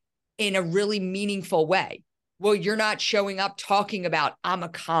that in a really meaningful way. Well, you're not showing up talking about, I'm a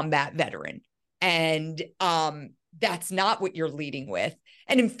combat veteran. And that's not what you're leading with.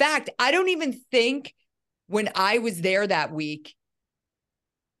 And in fact, I don't even think when I was there that week,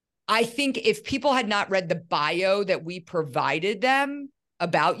 I think if people had not read the bio that we provided them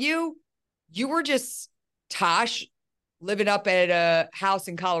about you, you were just Tosh living up at a house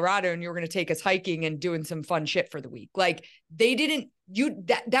in Colorado and you were going to take us hiking and doing some fun shit for the week. Like they didn't,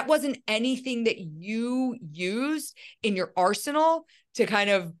 that wasn't anything that you used in your arsenal to kind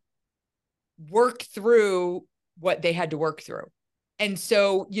of work through what they had to work through. And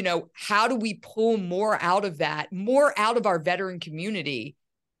so, you know, how do we pull more out of that, more out of our veteran community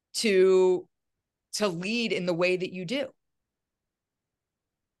to lead in the way that you do?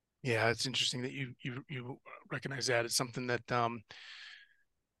 Yeah, it's interesting that you recognize that. It's something that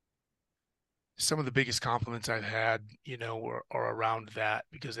some of the biggest compliments I've had, you know, are around that,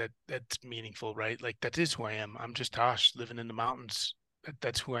 because that's meaningful, right? Like that is who I am. I'm just Tosh living in the mountains.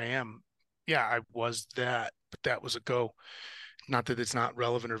 That's who I am. Yeah, I was that, but that was a go. Not that it's not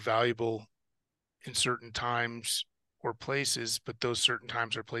relevant or valuable in certain times or places, but those certain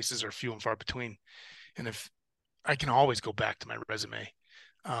times or places are few and far between. And if I can always go back to my resume,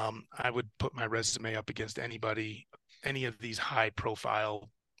 I would put my resume up against anybody, any of these high profile,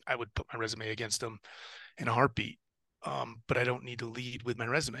 I would put my resume against them in a heartbeat. But I don't need to lead with my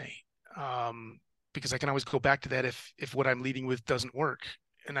resume, because I can always go back to that if what I'm leading with doesn't work.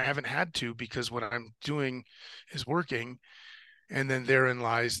 And I haven't had to, because what I'm doing is working. And then therein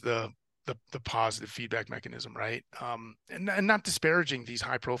lies the positive feedback mechanism, right? And not disparaging these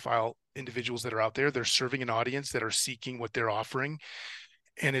high profile individuals that are out there. They're serving an audience that are seeking what they're offering.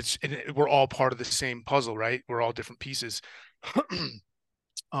 And we're all part of the same puzzle, right? We're all different pieces.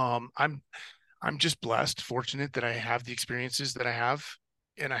 I'm just blessed, fortunate that I have the experiences that I have,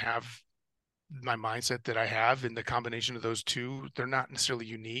 and I have my mindset that I have, and the combination of those two, they're not necessarily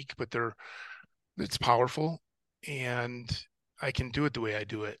unique, but it's powerful, and I can do it the way I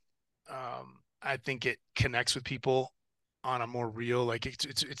do it. I think it connects with people on a more real, like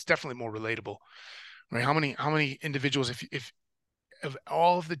it's definitely more relatable, right? How many individuals, if of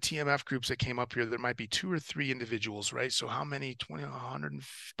all of the TMF groups that came up here, there might be 2 or 3 individuals, right? So how many, 20, 100,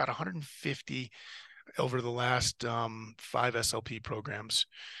 about 150 over the last 5 SLP programs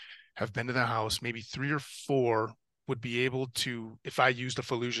have been to the house. Maybe 3 or 4 would be able to, if I used a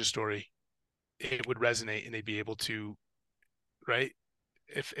Fallujah story, it would resonate and they'd be able to, right?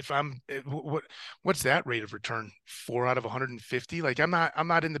 What's that rate of return? 4 out of 150. Like I'm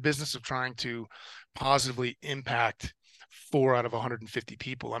not in the business of trying to positively impact 4 out of 150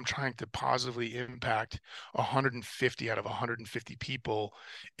 people. I'm trying to positively impact 150 out of 150 people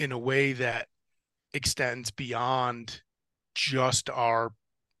in a way that extends beyond just our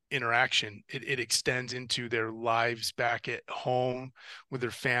interaction. It extends into their lives back at home, with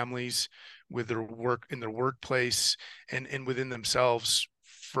their families, with their work, in their workplace, and within themselves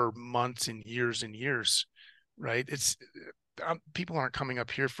for months and years, right? People aren't coming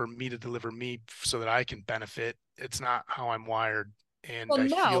up here for me to deliver me so that I can benefit. It's not how I'm wired. And Well, I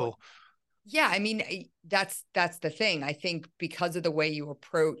no. feel, Yeah, I mean, that's the thing. I think because of the way you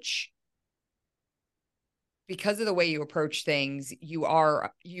approach things, you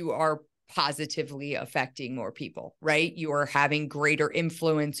are positively affecting more people, right? You are having greater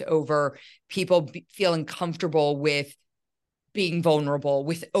influence over people feeling comfortable with being vulnerable,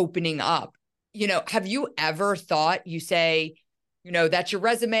 with opening up. You know, have you ever thought, you say, you know, that's your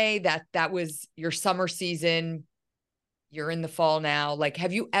resume, that was your summer season, you're in the fall now. Like,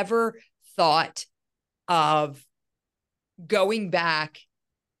 have you ever thought of going back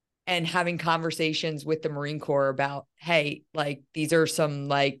and having conversations with the Marine Corps about, hey, like, these are some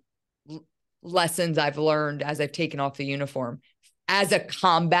like lessons I've learned as I've taken off the uniform as a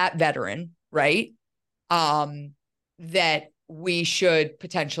combat veteran, right? That we should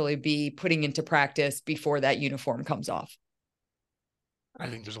potentially be putting into practice before that uniform comes off. I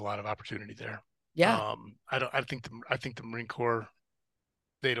think there's a lot of opportunity there. Yeah. I think the Marine Corps,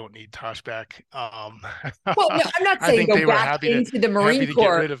 they don't need Tosh back. Well, no, I'm not I saying think go they were back into the Marine happy to get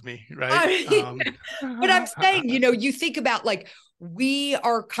Corps. rid of me, right? I mean, but I'm saying, you know, you think about, like, we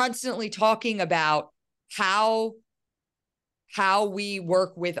are constantly talking about how we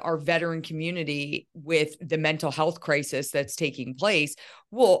work with our veteran community with the mental health crisis that's taking place.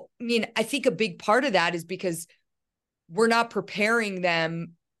 Well, I mean, I think a big part of that is because we're not preparing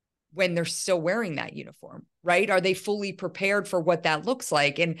them when they're still wearing that uniform, right? Are they fully prepared for what that looks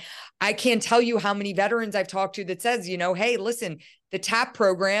like? And I can't tell you how many veterans I've talked to that says, hey, listen, the TAP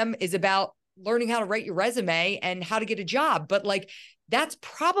program is about learning how to write your resume and how to get a job. But like, that's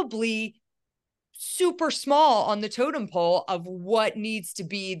probably super small on the totem pole of what needs to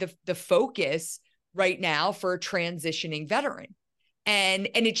be the focus right now for a transitioning veteran. And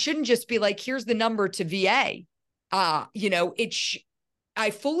it shouldn't just be like, here's the number to VA. I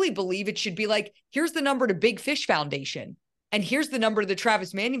fully believe it should be like, here's the number to Big Fish Foundation. And here's the number to the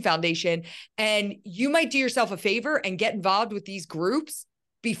Travis Manning Foundation. And you might do yourself a favor and get involved with these groups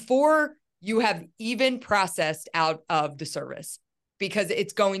before you have even processed out of the service, because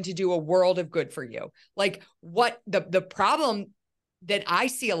it's going to do a world of good for you. Like what the problem that I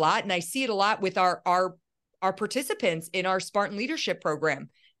see a lot, and I see it a lot with our participants in our Spartan Leadership Program.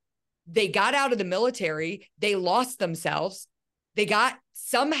 They got out of the military, they lost themselves, they got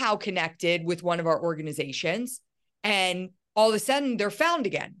somehow connected with one of our organizations, and all of a sudden they're found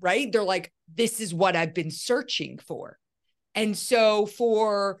again, right? They're like, this is what I've been searching for. And so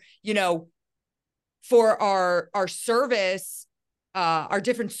for our service, our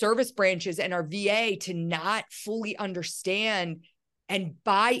different service branches and our VA to not fully understand and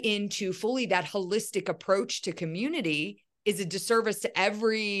buy into fully that holistic approach to community is a disservice to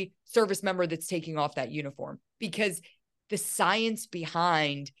every service member that's taking off that uniform, because the science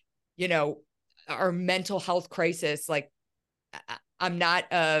behind, our mental health crisis, like I'm not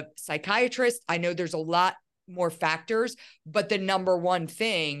a psychiatrist. I know there's a lot more factors, but the number one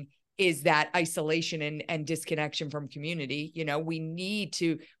thing is that isolation and disconnection from community. We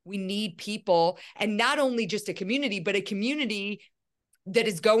need people, and not only just a community, but a community that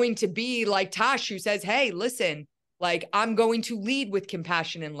is going to be like Tosh, who says, hey, listen, like, I'm going to lead with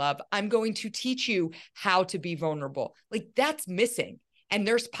compassion and love. I'm going to teach you how to be vulnerable. Like, that's missing. And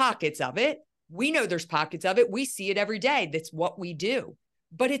there's pockets of it. We know there's pockets of it. We see it every day. That's what we do.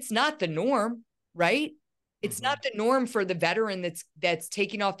 But it's not the norm, right? It's not the norm for the veteran that's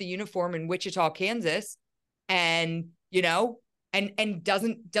taking off the uniform in Wichita, Kansas, and and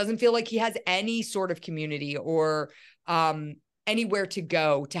doesn't feel like he has any sort of community or anywhere to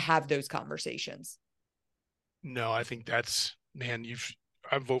go to have those conversations. No, I think that's, man,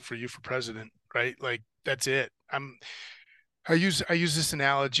 I vote for you for president, right? Like, that's it. I use this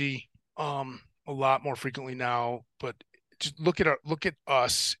analogy a lot more frequently now, but just look at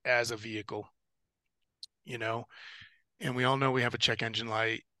us as a vehicle, and we all know we have a check engine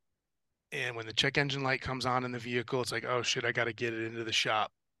light. And when the check engine light comes on in the vehicle, it's like, oh shit, I got to get it into the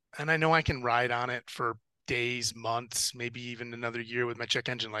shop. And I know I can ride on it for days, months, maybe even another year with my check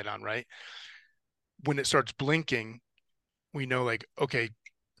engine light on, right? When it starts blinking, we know, like, okay,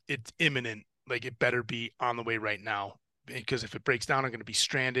 it's imminent. Like, it better be on the way right now, because if it breaks down, I'm going to be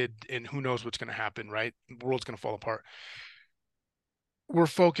stranded, and who knows what's going to happen, right? The world's going to fall apart. We're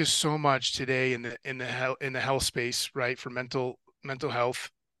focused so much today in the health space, right, for mental health,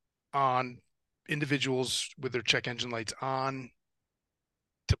 on individuals with their check engine lights on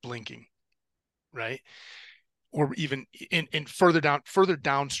to blinking, right? Or even in further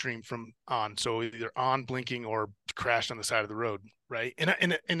downstream from on. So either on, blinking, or crashed on the side of the road, right?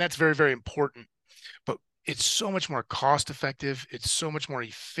 And that's very, very important. But it's so much more cost effective. It's so much more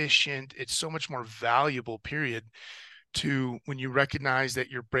efficient. It's so much more valuable, period, to when you recognize that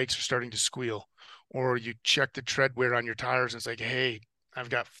your brakes are starting to squeal, or you check the tread wear on your tires and it's like, hey, I've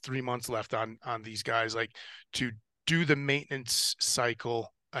got 3 months left on these guys, like, to do the maintenance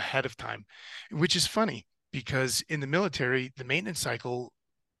cycle ahead of time, which is funny because in the military, the maintenance cycle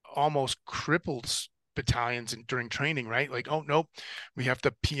almost cripples battalions during training, right? Like, oh, nope, we have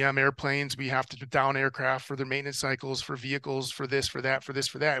to PM airplanes, we have to down aircraft for their maintenance cycles, for vehicles, for this, for that, for this,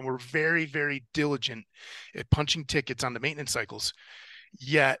 for that. And we're very, very diligent at punching tickets on the maintenance cycles.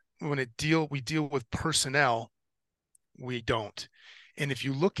 Yet when we deal with personnel, we don't. And if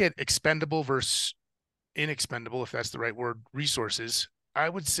you look at expendable versus inexpendable, if that's the right word, resources, I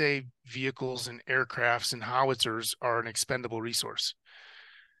would say vehicles and aircrafts and howitzers are an expendable resource,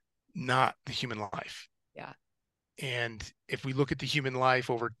 not the human life. Yeah. And if we look at the human life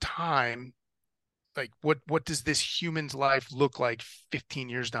over time, like, what does this human's life look like 15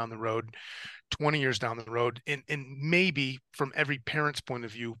 years down the road, 20 years down the road? And maybe from every parent's point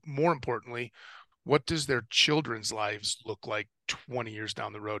of view, more importantly, what does their children's lives look like 20 years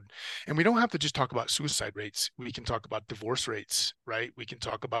down the road? And we don't have to just talk about suicide rates. We can talk about divorce rates, right? We can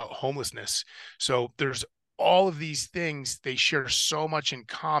talk about homelessness. So there's all of these things. They share so much in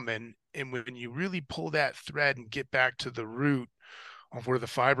common. And when you really pull that thread and get back to the root of where the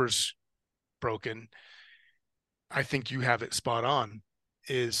fiber's broken, I think you have it spot on.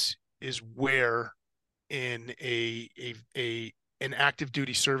 Is where in an active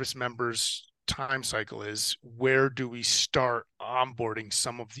duty service member's time cycle is. Where do we start onboarding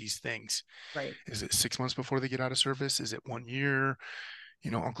some of these things? Right. Is it 6 months before they get out of service? Is it 1 year?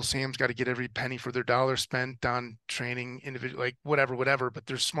 Uncle Sam's got to get every penny for their dollar spent on training individual, like whatever. But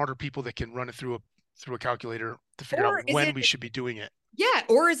there's smarter people that can run it through a calculator to figure out when we should be doing it. Yeah.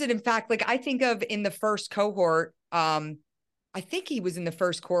 Or is it in fact, like I think of in the first cohort, I think he was in the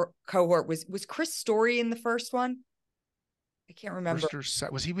first cohort. Was Chris Story in the first one? I can't remember.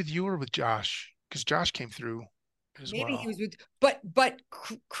 Was he with you or with Josh? Because Josh came through as Maybe well. he was with, but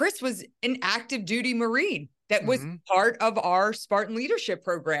Chris was an active duty Marine that was part of our Spartan leadership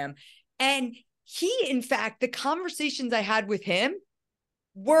program. And he, in fact, the conversations I had with him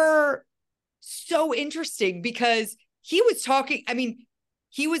were so interesting because he was talking, I mean,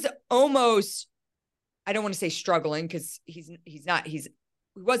 he was almost, I don't want to say struggling because he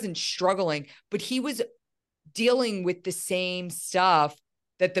wasn't struggling, but he was dealing with the same stuff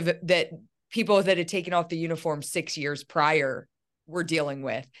that people that had taken off the uniform 6 years prior were dealing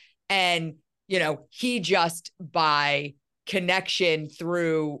with. And, he just by connection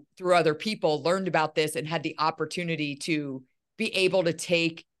through other people learned about this and had the opportunity to be able to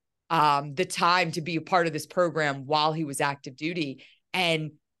take the time to be a part of this program while he was active duty.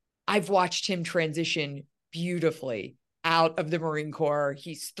 And I've watched him transition beautifully out of the Marine Corps.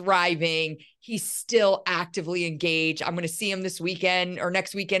 He's thriving. He's still actively engaged. I'm going to see him this weekend or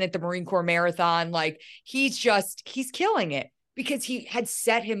next weekend at the Marine Corps Marathon. Like he's killing it because he had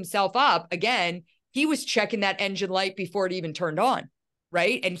set himself up. Again, he was checking that engine light before it even turned on.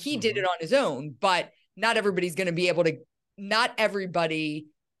 Right. And he did it on his own, but not everybody's going to be able to, not everybody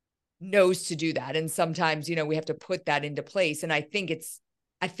knows to do that. And sometimes, we have to put that into place. And I think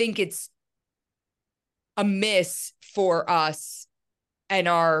it's a miss for us and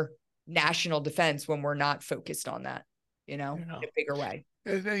our national defense when we're not focused on that, in a bigger way.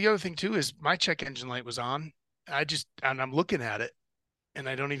 The other thing too is my check engine light was on. And I'm looking at it and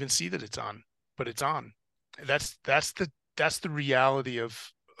I don't even see that it's on, but it's on. That's the reality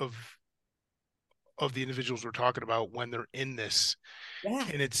of the individuals we're talking about when they're in this. Yeah.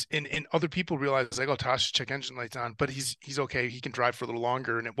 And it's and other people realize like, oh, Tosh, check engine lights on, but he's okay. He can drive for a little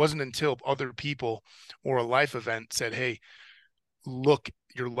longer. And it wasn't until other people or a life event said, hey, look,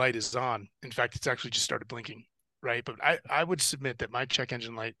 your light is on. In fact, it's actually just started blinking. Right. But I would submit that my check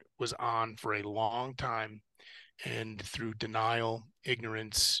engine light was on for a long time. And through denial,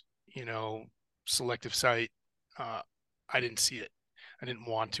 ignorance, selective sight, I didn't see it. I didn't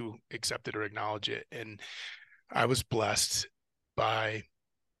want to accept it or acknowledge it. And I was blessed by,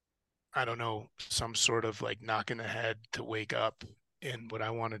 I don't know, some sort of like knock in the head to wake up. And what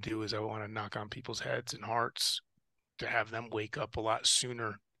I want to do is I want to knock on people's heads and hearts to have them wake up a lot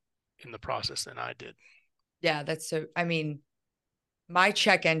sooner in the process than I did. Yeah, that's so, I mean, my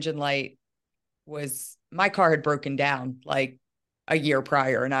check engine light was, my car had broken down like a year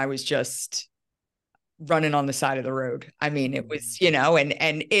prior and I was just running on the side of the road. I mean, it was,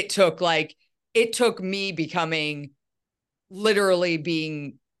 and it took me becoming, literally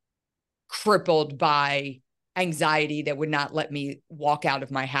being crippled by anxiety that would not let me walk out of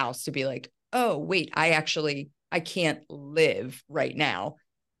my house to be like, oh, wait, I can't live right now.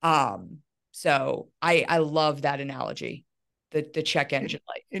 So I love that analogy, the check engine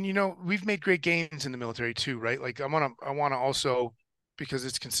light. And we've made great gains in the military too, right? Like I want to also, because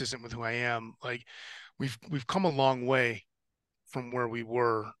it's consistent with who I am, like we've come a long way from where we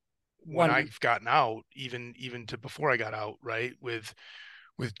were when I've gotten out, even to before I got out, right? With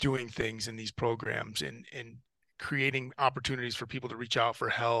doing things in these programs and creating opportunities for people to reach out for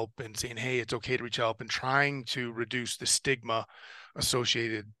help and saying, hey, it's okay to reach out, and trying to reduce the stigma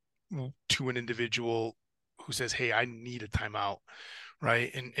associated to an individual who says, hey, I need a timeout,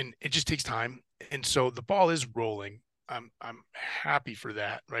 right? And it just takes time. And so the ball is rolling. I'm happy for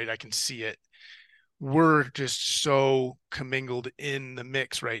that, right? I can see it. We're just so commingled in the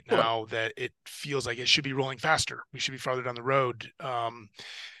mix right now that it feels like it should be rolling faster. We should be farther down the road.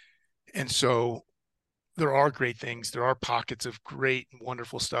 And so there are great things. There are pockets of great,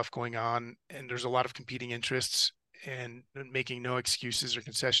 wonderful stuff going on. And there's a lot of competing interests, and making no excuses or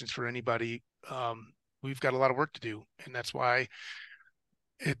concessions for anybody. We've got a lot of work to do. And that's why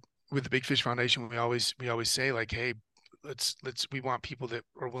with the Big Fish Foundation, we always say like, hey, we want people that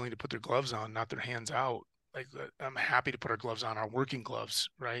are willing to put their gloves on, not their hands out. Like I'm happy to put our gloves on, our working gloves,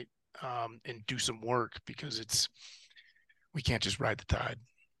 right? And do some work, because we can't just ride the tide.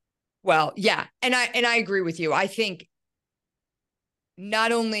 Well, yeah. And I agree with you. I think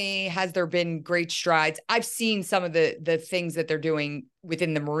not only has there been great strides, I've seen some of the things that they're doing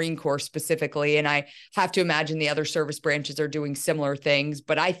within the Marine Corps specifically, and I have to imagine the other service branches are doing similar things.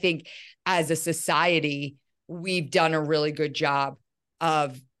 But I think as a society, we've done a really good job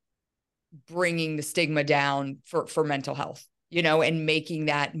of bringing the stigma down for mental health, and making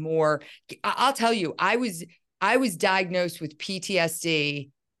that more. I'll tell you, I was diagnosed with PTSD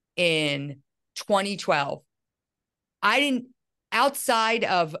in 2012. I didn't, outside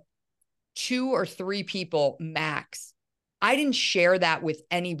of 2 or 3 people max, I didn't share that with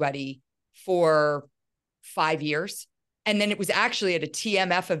anybody for 5 years. And then it was actually at a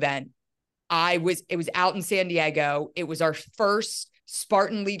TMF event. It was out in San Diego. It was our first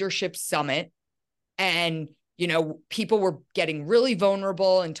Spartan Leadership Summit. And people were getting really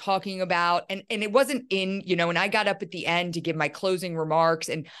vulnerable and talking about, and it wasn't and I got up at the end to give my closing remarks,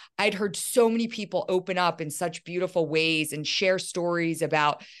 and I'd heard so many people open up in such beautiful ways and share stories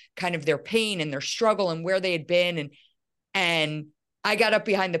about kind of their pain and their struggle and where they had been. And I got up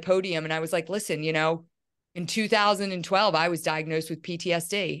behind the podium and I was like, listen, in 2012, I was diagnosed with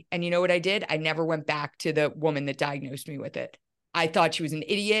PTSD. And you know what I did? I never went back to the woman that diagnosed me with it. I thought she was an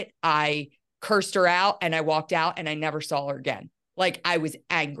idiot. I cursed her out and I walked out and I never saw her again. Like, I was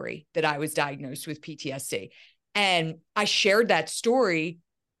angry that I was diagnosed with PTSD. And I shared that story.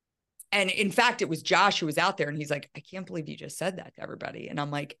 And in fact, it was Josh who was out there and he's like, I can't believe you just said that to everybody. And I'm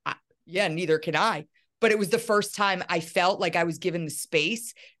like, yeah, neither can I. But it was the first time I felt like I was given the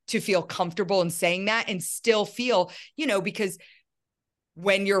space to feel comfortable in saying that and still feel, because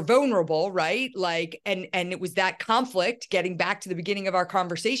when you're vulnerable, right? Like, and it was that conflict, getting back to the beginning of our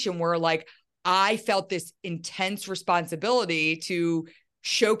conversation, where like, I felt this intense responsibility to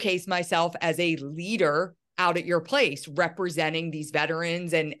showcase myself as a leader out at your place, representing these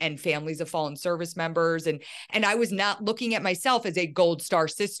veterans and families of fallen service members. And I was not looking at myself as a gold star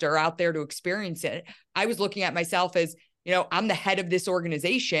sister out there to experience it. I was looking at myself as, I'm the head of this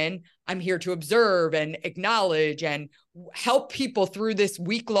organization. I'm here to observe and acknowledge and help people through this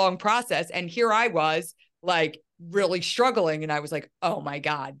week-long process. And here I was, like, really struggling. And I was like, oh my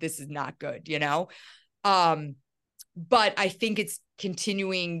God, this is not good, But I think it's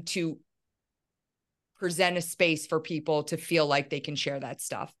continuing to present a space for people to feel like they can share that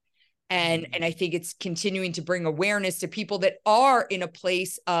stuff. And I think it's continuing to bring awareness to people that are in a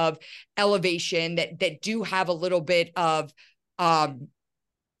place of elevation, that do have a little bit of a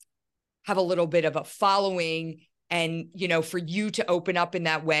following. And, for you to open up in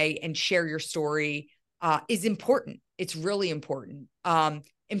that way and share your story is important. It's really important.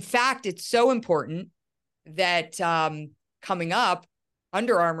 In fact, it's so important that coming up,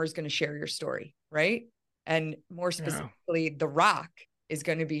 Under Armour is going to share your story, right? And more specifically, The Rock is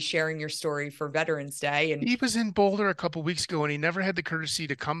going to be sharing your story for Veterans Day. And he was in Boulder a couple of weeks ago, and he never had the courtesy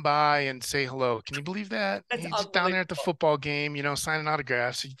to come by and say hello. Can you believe that? That's He's just down there at the football game, signing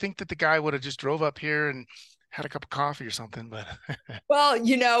autographs. You'd think that the guy would have just drove up here and had a cup of coffee or something, but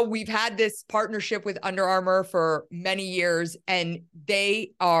well, we've had this partnership with Under Armour for many years, and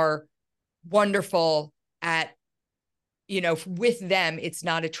they are wonderful at, with them, it's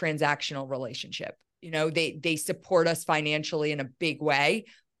not a transactional relationship. They support us financially in a big way,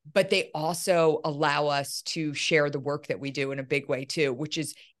 but they also allow us to share the work that we do in a big way too, which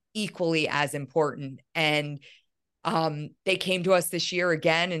is equally as important. And they came to us this year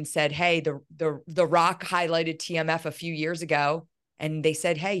again and said, hey, the Rock highlighted TMF a few years ago, and they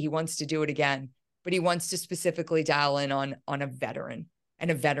said, hey, he wants to do it again, but he wants to specifically dial in on a veteran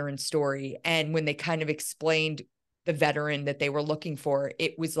and a veteran story. And when they kind of explained the veteran that they were looking for,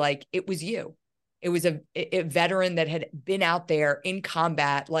 it was like, it was you. It was a veteran that had been out there in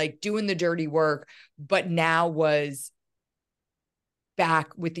combat, like doing the dirty work, but now was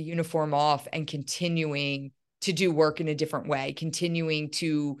back with the uniform off and continuing to do work in a different way, continuing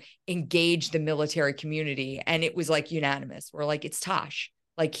to engage the military community. And it was like unanimous. We're like, it's Tosh,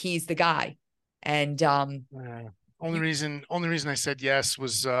 like, he's the guy. And only reason I said yes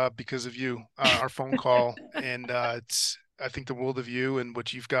was because of you, our phone call, and it's, I think, the world of you and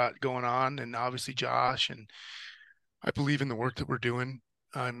what you've got going on, and obviously Josh, and I believe in the work that we're doing.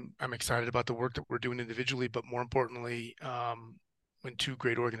 I'm excited about the work that we're doing individually, but more importantly, when two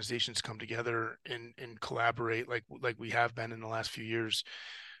great organizations come together and collaborate like we have been in the last few years,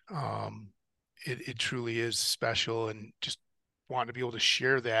 it truly is special. And just wanting to be able to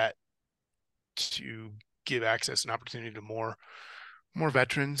share that, to give access and opportunity to more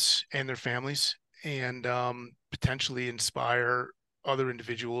veterans and their families, and potentially inspire other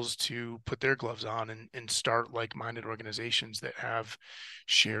individuals to put their gloves on and start like-minded organizations that have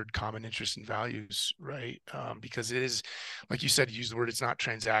shared common interests and values, right? Because it is, like you said, you use the word, it's not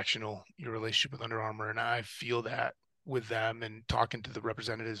transactional, your relationship with Under Armour. And I feel that with them, and talking to the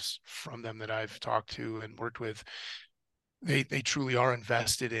representatives from them that I've talked to and worked with, they truly are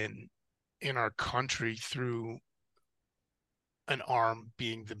invested in our country through an arm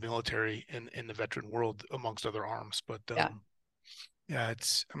being the military in the veteran world, amongst other arms. But yeah,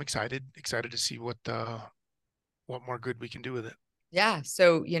 I'm excited to see what more good we can do with it. Yeah.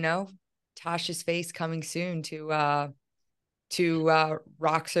 So, Tosh's face coming soon to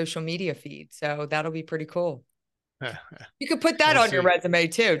Rock social media feed. So that'll be pretty cool. You could put that on your resume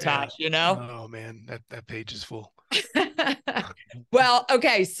too, Tosh, Oh man, that page is full. Well,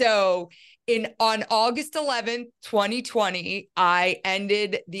 okay. So on August 11th, 2020, I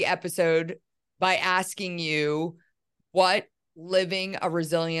ended the episode by asking you what living a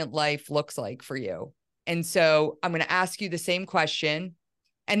resilient life looks like for you. And so I'm going to ask you the same question.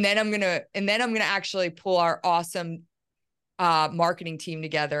 And then I'm going to actually pull our awesome marketing team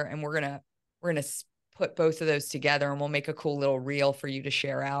together, and we're going to put both of those together, and we'll make a cool little reel for you to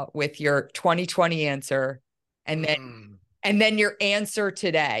share out with your 2020 answer. And then your answer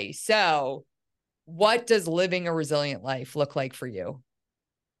today. So what does living a resilient life look like for you?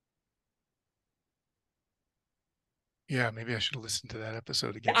 Yeah, maybe I should have listened to that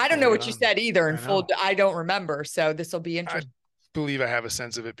episode again. I don't know what you said either in full. I don't remember. So this will be interesting. I believe I have a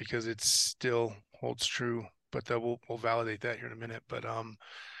sense of it because it still holds true, but we'll validate that here in a minute. But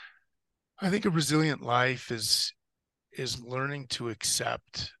I think a resilient life is learning to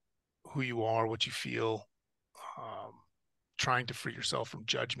accept who you are, what you feel, trying to free yourself from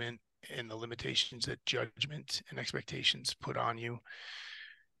judgment and the limitations that judgment and expectations put on you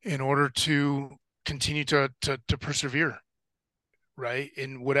in order to continue to persevere, right?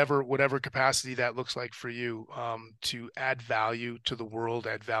 In whatever capacity that looks like for you, to add value to the world,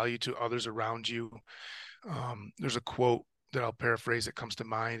 add value to others around you. There's a quote that I'll paraphrase that comes to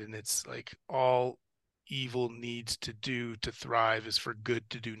mind, and it's like, all evil needs to do to thrive is for good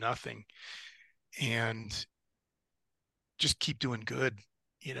to do nothing. And just keep doing good,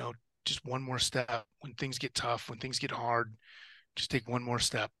 just one more step. When things get tough, when things get hard, just take one more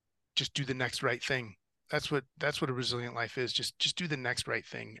step. Just do the next right thing. That's what a resilient life is. Just do the next right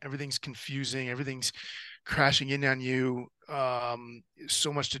thing. Everything's confusing. Everything's crashing in on you.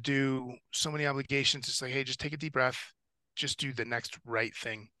 So much to do, so many obligations. It's like, hey, just take a deep breath. Just do the next right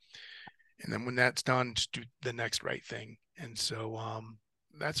thing. And then when that's done, just do the next right thing. And so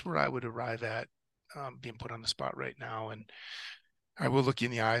that's where I would arrive at, being put on the spot right now. And I will look you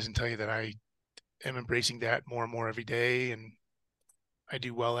in the eyes and tell you that I am embracing that more and more every day. And I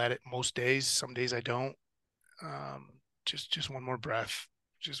do well at it most days. Some days I don't. Just one more breath,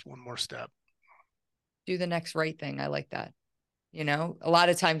 just one more step. Do the next right thing. I like that. A lot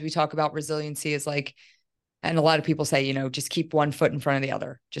of times we talk about resiliency as like, and a lot of people say, just keep one foot in front of the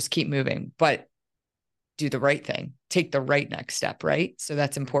other, just keep moving, but do the right thing, take the right next step. Right. So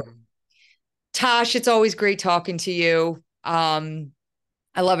that's important. Tosh, it's always great talking to you. I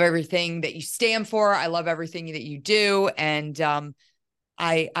love everything that you stand for. I love everything that you do. And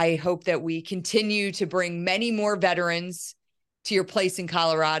I hope that we continue to bring many more veterans to your place in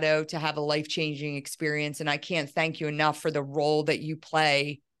Colorado to have a life-changing experience. And I can't thank you enough for the role that you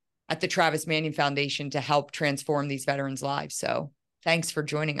play at the Travis Manion Foundation to help transform these veterans' lives. So thanks for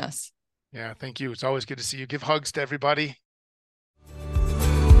joining us. Yeah, thank you. It's always good to see you. Give hugs to everybody.